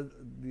 but the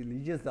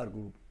lesions are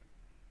grouped.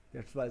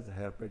 That's why it's a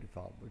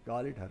herpetiform. We call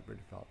it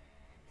herpetiform.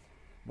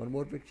 One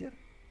more picture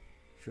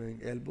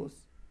showing elbows.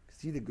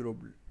 See the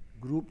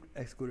grouped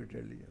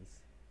excoriated lesions.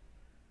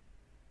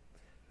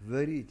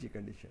 Very itchy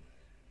condition.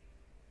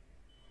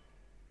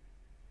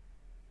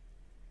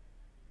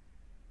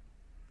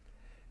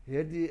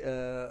 Here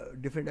the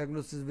different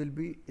diagnosis will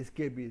be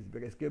scabies,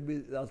 because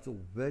scabies is also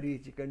very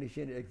itchy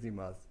condition,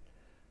 eczemas.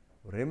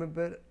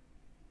 Remember,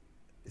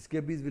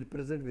 scabies will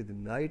present with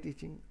night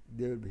itching.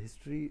 There will be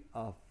history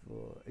of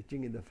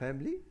itching in the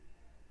family,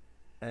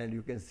 and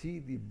you can see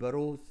the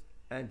burrows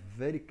and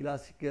very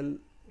classical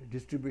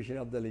distribution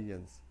of the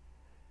lesions.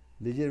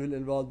 Lesion will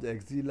involve the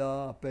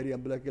axilla,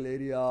 periumbilical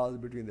areas,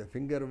 between the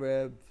finger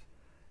webs,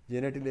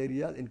 genital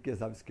areas in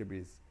case of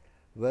scabies.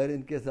 Where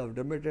in case of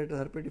dermatitis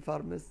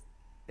herpetiformis,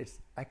 its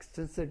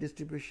extensive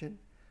distribution,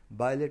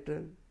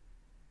 bilateral,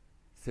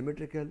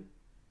 symmetrical.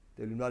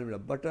 They will involve the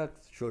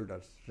buttocks,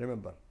 shoulders,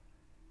 remember.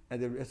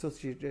 And they will be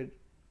associated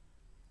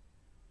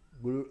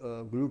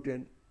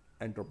gluten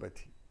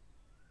enteropathy.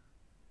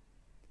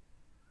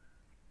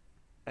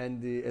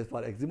 And as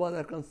far as eczemas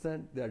are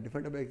concerned, there are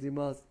different types of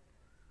eczemas.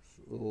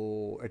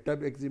 So a type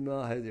of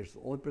eczema has its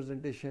own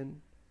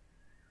presentation.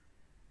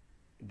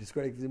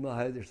 Discoid eczema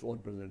has its own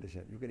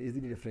presentation. You can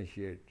easily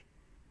differentiate.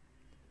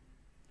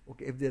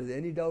 Okay, if there is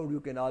any doubt, you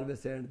can always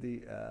send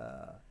the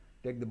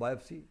take the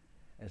biopsy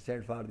and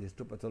send for the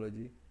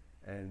histopathology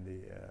and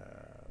the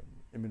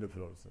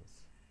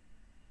immunofluorescence.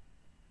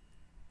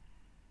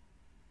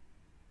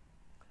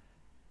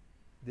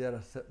 There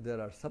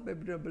are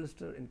subepidermal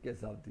blister in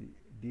case of the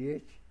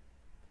DH.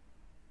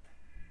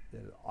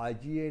 There are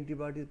IgA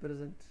antibodies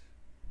present,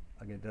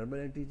 again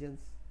dermal antigens,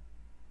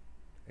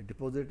 and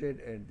deposited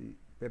at the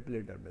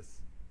papillary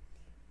dermis.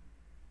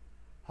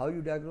 How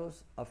you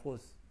diagnose? Of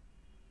course,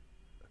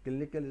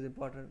 clinical is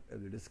important,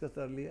 as we discussed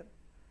earlier.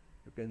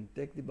 You can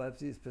take the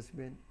biopsy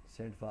specimen,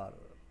 send for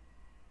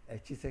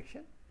HE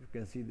section. You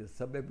can see the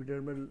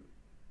subepidermal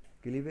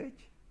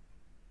cleavage.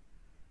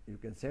 You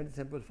can send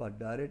sample for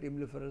direct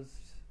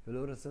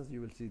immunofluorescence.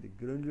 You will see the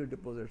granular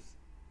deposits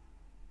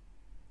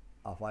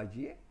of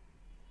IgA.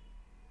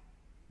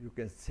 You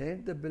can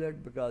send the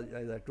blood because,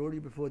 as I told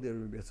you before, there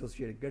will be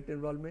associated gut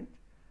involvement.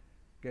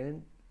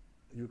 You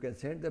can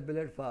send the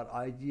blood for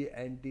IgA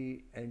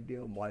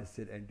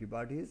anti-myosin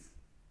antibodies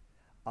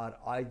or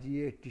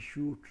IgA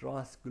tissue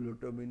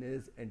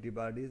transglutaminase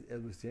antibodies,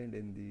 as we send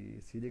in the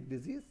celiac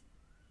disease.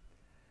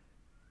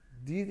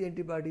 These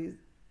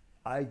antibodies,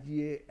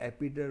 IgA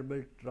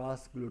epidermal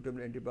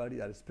transglutaminase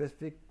antibodies, are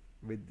specific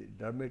with the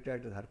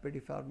dermatitis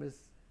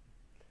herpetiformis,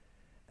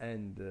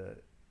 and this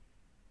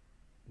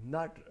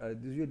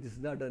is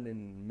not done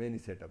in many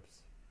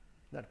setups,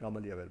 not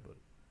commonly available.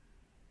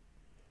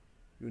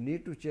 You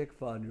need to check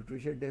for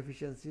nutrition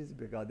deficiencies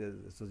because there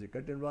is associated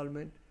gut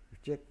involvement. You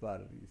check for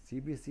the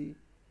CBC,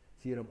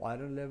 serum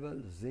iron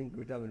level, zinc,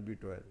 vitamin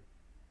B12.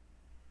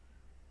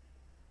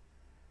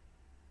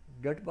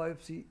 Gut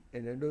biopsy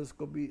and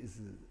endoscopy is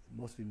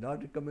mostly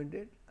not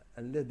recommended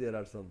unless there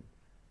are some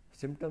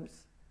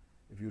symptoms.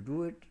 If you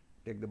do it,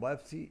 take the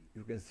biopsy,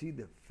 you can see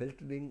the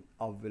filtering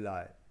of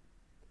villi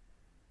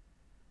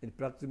in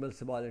proximal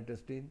small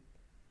intestine.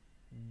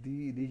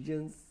 The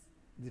regions,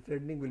 the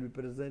filtering will be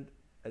present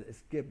as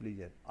escape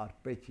lesion or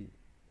patchy,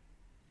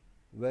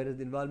 whereas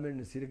the involvement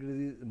in celiac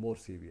disease is more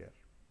severe.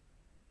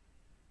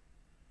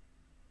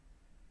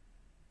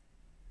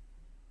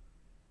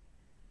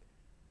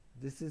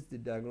 This is the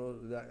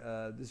diagnosis.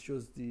 This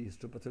shows the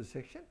histopathology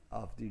section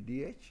of the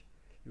DH.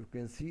 You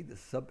can see the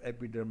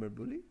subepidermal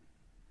bully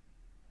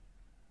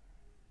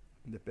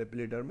in the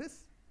papillary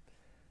dermis.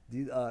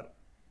 These are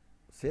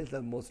cells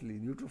are mostly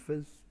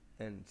neutrophils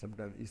and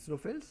sometimes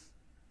eosinophils.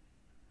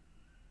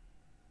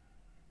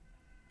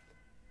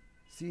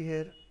 See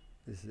here,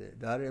 this is a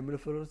direct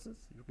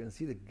immunofluorescence. You can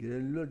see the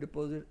granular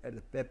deposit at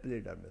the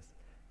papillary dermis.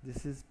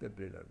 This is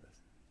papillary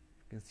dermis.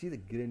 You can see the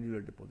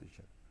granular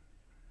deposition.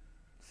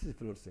 This is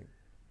fluorescing.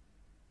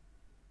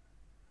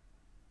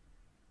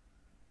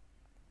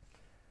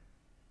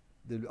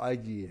 There will be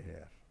IgA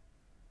here,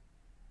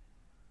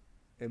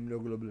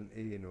 immunoglobulin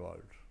A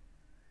involved,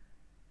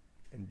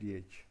 and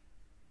DH.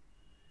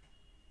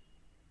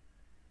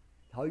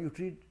 How you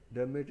treat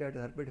dermatitis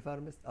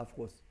herpetiformis? Of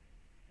course,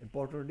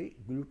 importantly,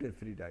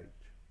 gluten-free diet.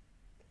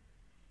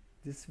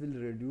 This will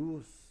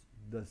reduce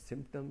the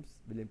symptoms,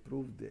 will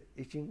improve the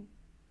itching,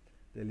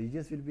 the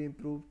lesions will be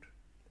improved,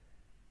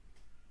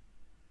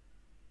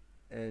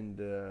 and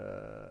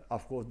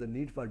of course the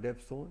need for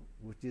dapsone,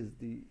 which is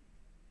the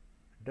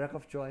drug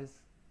of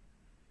choice.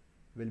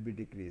 will be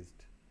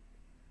decreased.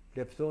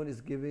 Dapsone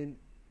is given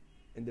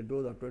in the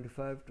dose of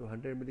 25 to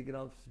 100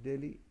 milligrams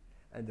daily,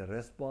 and the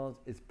response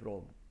is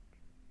prompt.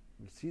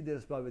 We'll see the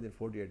response within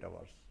 48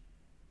 hours.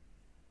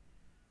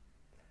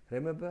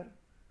 Remember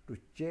to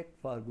check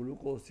for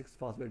glucose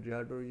 6-phosphate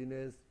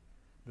dehydrogenase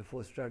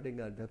before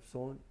starting on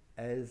dapsone,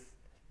 as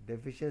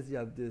deficiency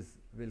of this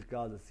will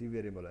cause a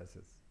severe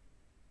hemolysis.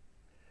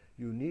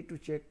 You need to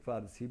check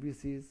for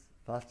CBCs,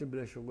 fasting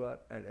blood sugar,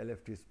 and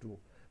LFTs too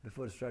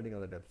before starting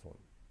on the dapsone.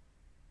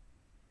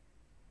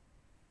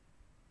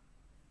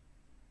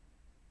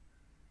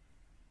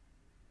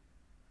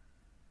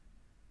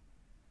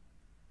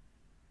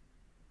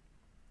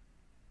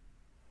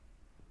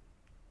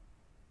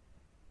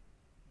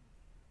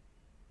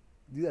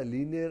 These are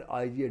linear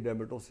IgA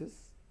dermatosis.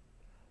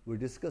 We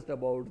discussed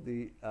about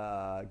the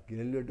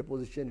granular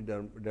deposition in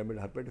dermatoid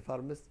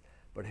herpetiformis,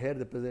 but here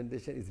the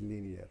presentation is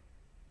linear,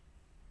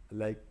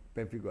 like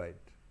pemphigoid.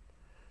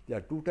 There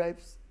are two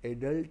types,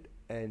 adult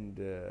and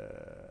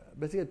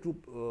basically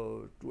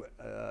two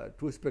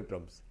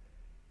spectrums: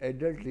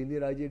 adult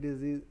linear IgA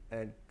disease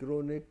and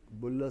chronic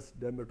bullous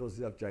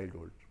dermatosis of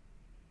childhood.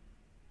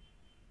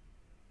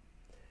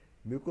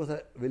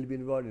 Mucosa will be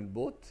involved in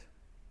both.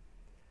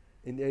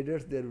 In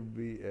adults, there will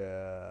be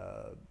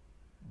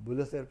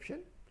bullous eruption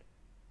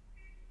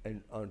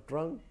and on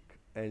trunk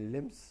and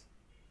limbs.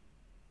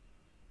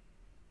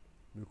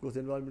 Mucous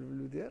involvement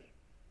will be there.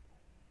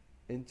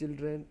 In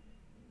children,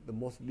 the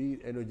mostly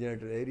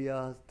anogenital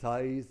areas,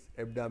 thighs,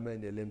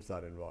 abdomen, and limbs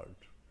are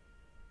involved.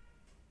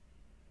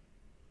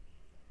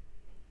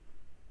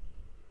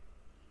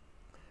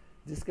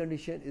 This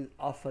condition is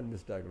often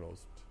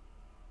misdiagnosed.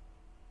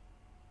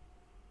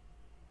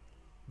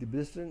 The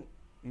blistering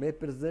may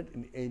present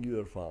in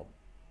annular form,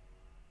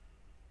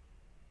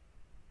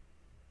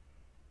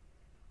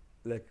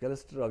 like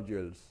cluster of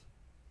jewels.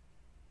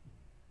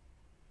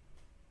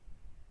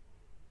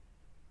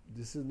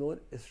 This is known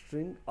as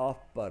string of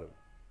pearl.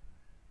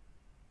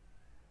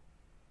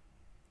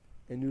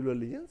 Annular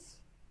lesions.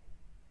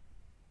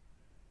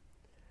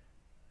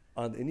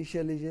 On the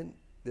initial lesion,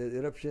 there is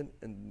eruption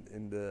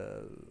in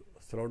the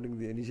surrounding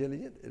the initial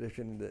lesion,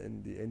 eruption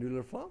in the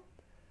annular form.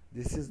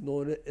 This is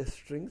known as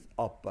strings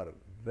of pearl,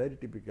 very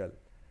typical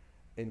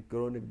in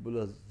chronic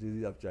bullous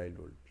disease of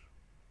childhood.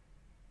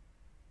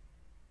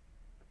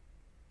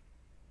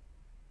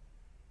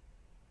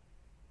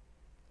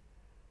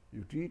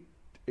 You treat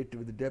it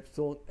with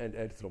dapsone and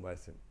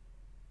erythromycin.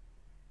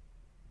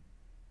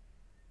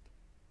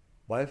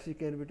 Biopsy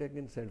can be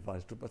taken, sent for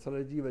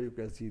histopathology, where you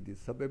can see the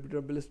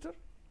subepidermal blister.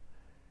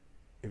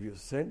 If you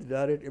send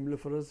direct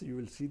immunofluorescence, you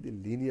will see the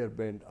linear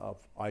band of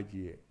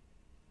IgA.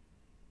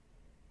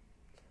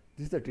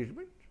 This is the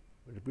treatment.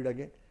 Repeat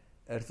again.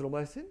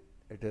 Erythromycin,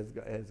 it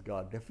has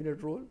got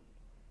definite role.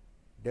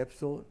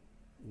 Dapsone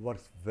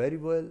works very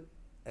well,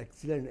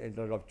 excellent and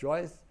drug of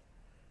choice.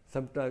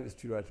 Sometimes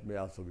steroids may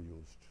also be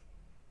used.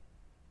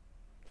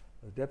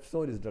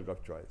 Dapsone is drug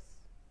of choice.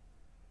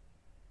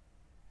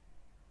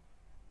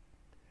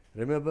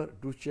 Remember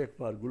to check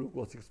for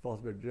glucose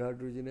 6-phosphate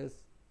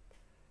dehydrogenase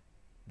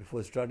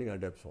before starting on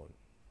dapsone.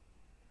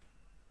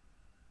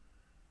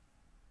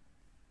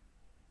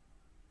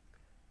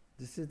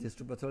 This is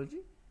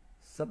histopathology,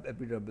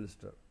 subepidermal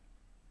blister,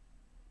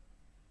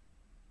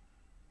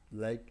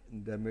 like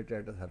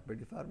dermatitis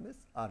herpetiformis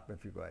or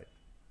pemphigoid.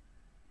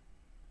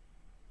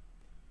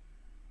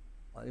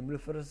 On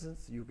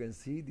immunofluorescence, you can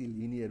see the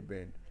linear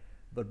band,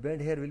 but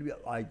band here will be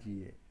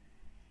IgA.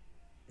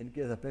 In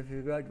case of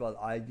pemphigoid, it was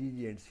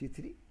IgG and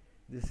C3.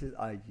 This is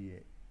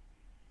IgA.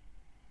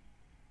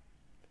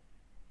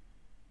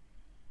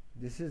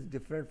 This is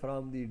different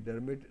from the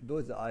though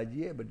it's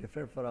IgA, but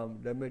different from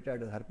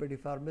dermatitis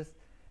herpetiformis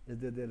is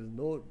that there is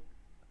no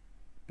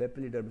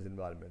papillodermis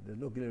involvement. There is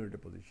no granular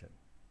deposition.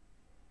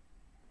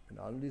 And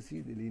only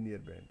see the linear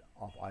band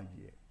of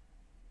IgA.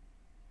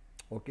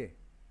 Okay.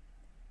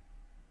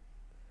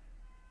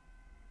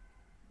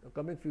 Now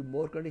coming few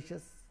more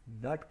conditions,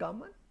 not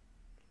common,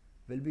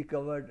 will be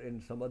covered in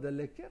some other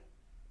lecture.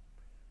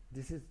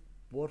 This is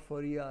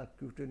porphyria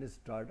cutaneous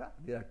strata.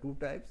 There are two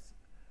types.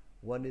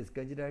 One is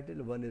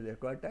congenital, one is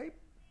acquired type.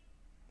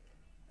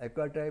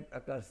 Acquired type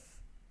occurs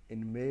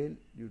in male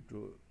due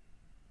to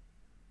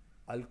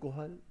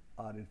alcohol,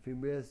 or in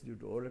females due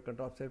to oral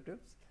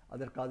contraceptives.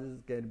 Other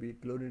causes can be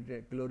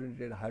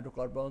chlorinated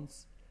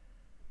hydrocarbons,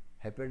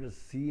 hepatitis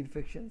C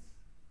infections.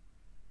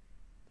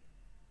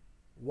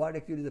 What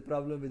actually is the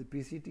problem with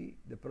PCT?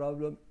 The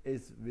problem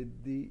is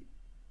with the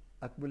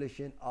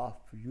accumulation of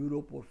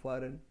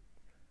uroporphyrin.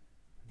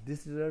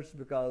 This results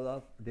because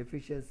of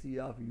deficiency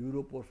of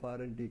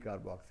uroporphyrin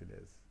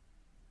decarboxylase.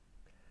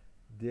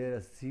 There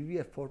is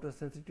severe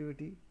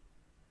photosensitivity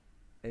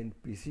in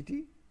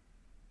PCT.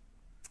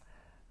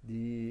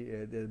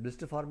 There is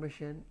blister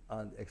formation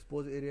on the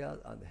exposed areas,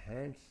 on the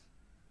hands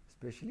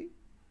especially.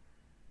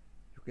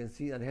 You can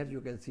see on hands,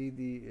 you can see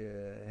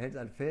the hands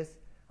and face.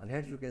 On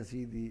hands, you can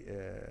see the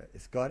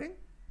scarring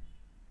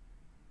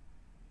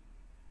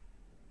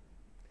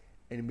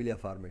and milia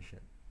formation.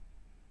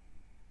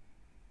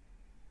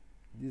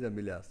 These are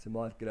milia,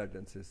 small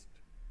keratin cyst.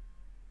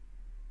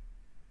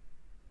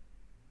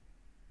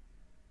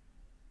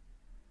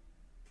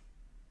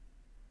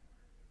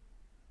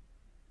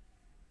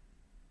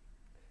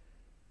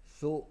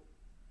 So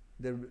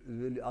there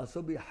will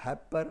also be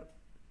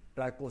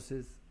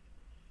hypertrichosis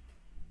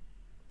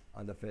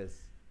on the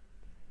face.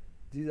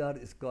 These are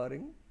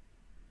scarring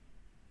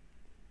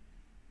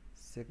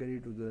secondary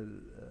to the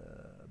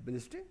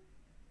blistering.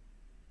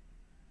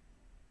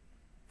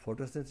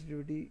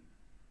 Photosensitivity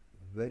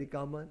very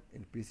common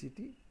in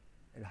PCT,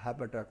 and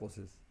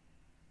hypertrichosis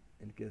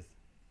in case.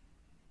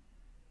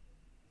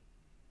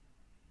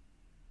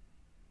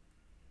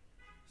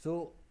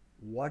 So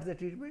what is the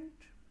treatment?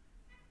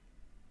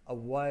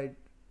 Avoid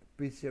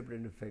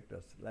pitch-shaped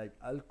factors like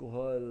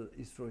alcohol,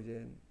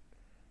 estrogen,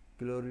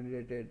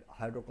 chlorinated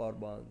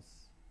hydrocarbons.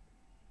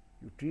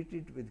 You treat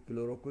it with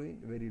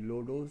chloroquine, very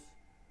low dose.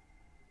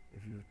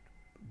 If you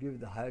give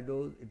the high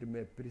dose, it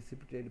may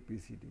precipitate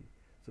PCT.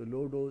 So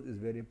low dose is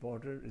very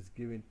important. It's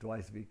given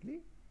twice weekly.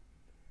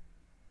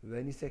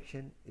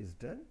 Venesection is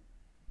done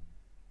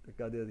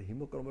because there is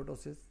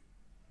hemochromatosis,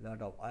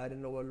 lot of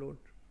iron overload.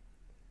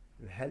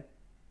 Will help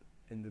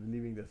in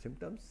relieving the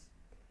symptoms.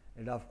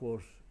 And of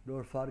course,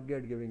 don't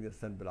forget giving the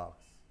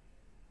sunblocks.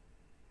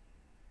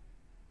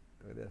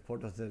 There is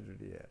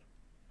photosensitivity here.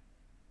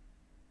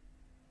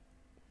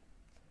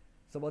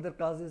 Some other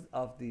causes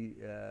of the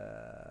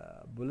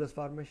bullous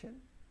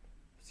formation.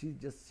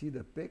 Just see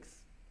the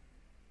pics.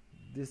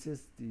 This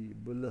is the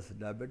bullous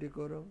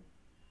diabeticorum,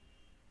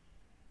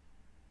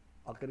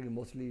 occurring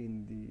mostly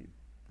in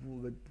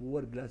with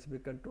poor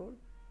glycemic control.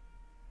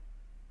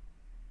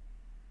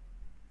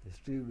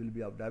 History will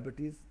be of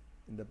diabetes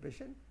in the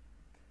patient.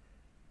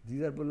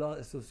 These are bulla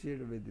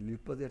associated with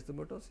lupus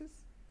erythematosus.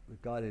 We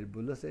call it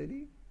bullous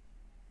area.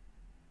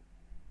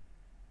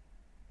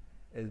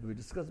 As we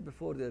discussed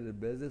before, there is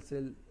basal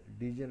cell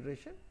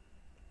degeneration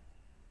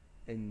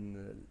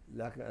in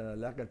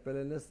Lacan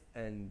Pellinus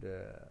and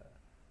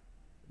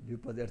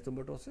lupus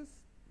erythematosus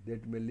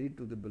that may lead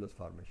to the bullous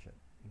formation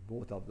in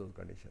both of those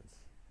conditions.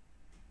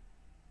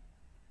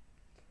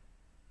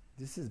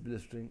 This is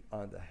blistering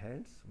on the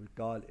hands. We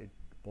call it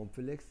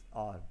pomphilex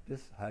or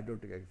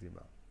dyshydrotic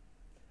eczema.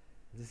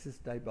 This is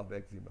type of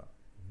eczema,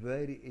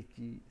 very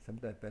itchy,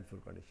 sometimes painful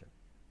condition.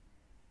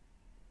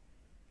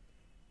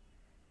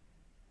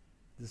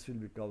 This will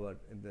be covered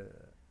in the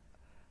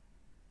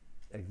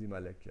eczema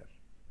lecture.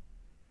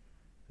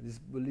 This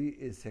bully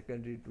is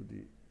secondary to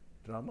the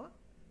trauma.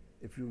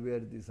 If you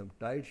wear some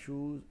tight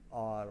shoes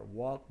or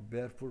walk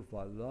barefoot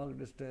for long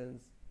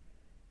distance,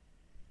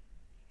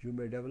 you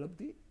may develop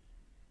the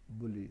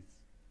bullies,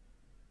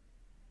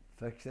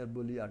 fracture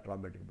bully or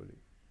traumatic bully.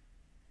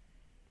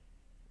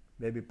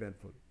 May be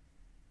painful.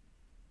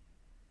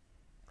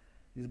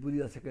 These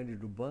bullies are secondary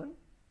to burn.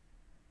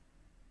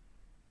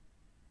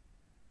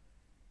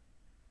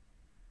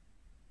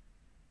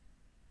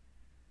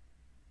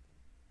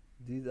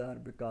 These are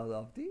because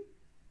of the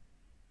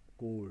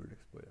cold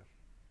exposure.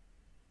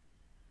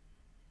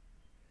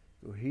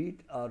 So heat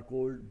or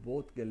cold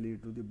both can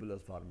lead to the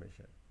bullous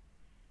formation.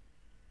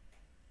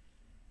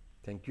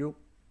 Thank you.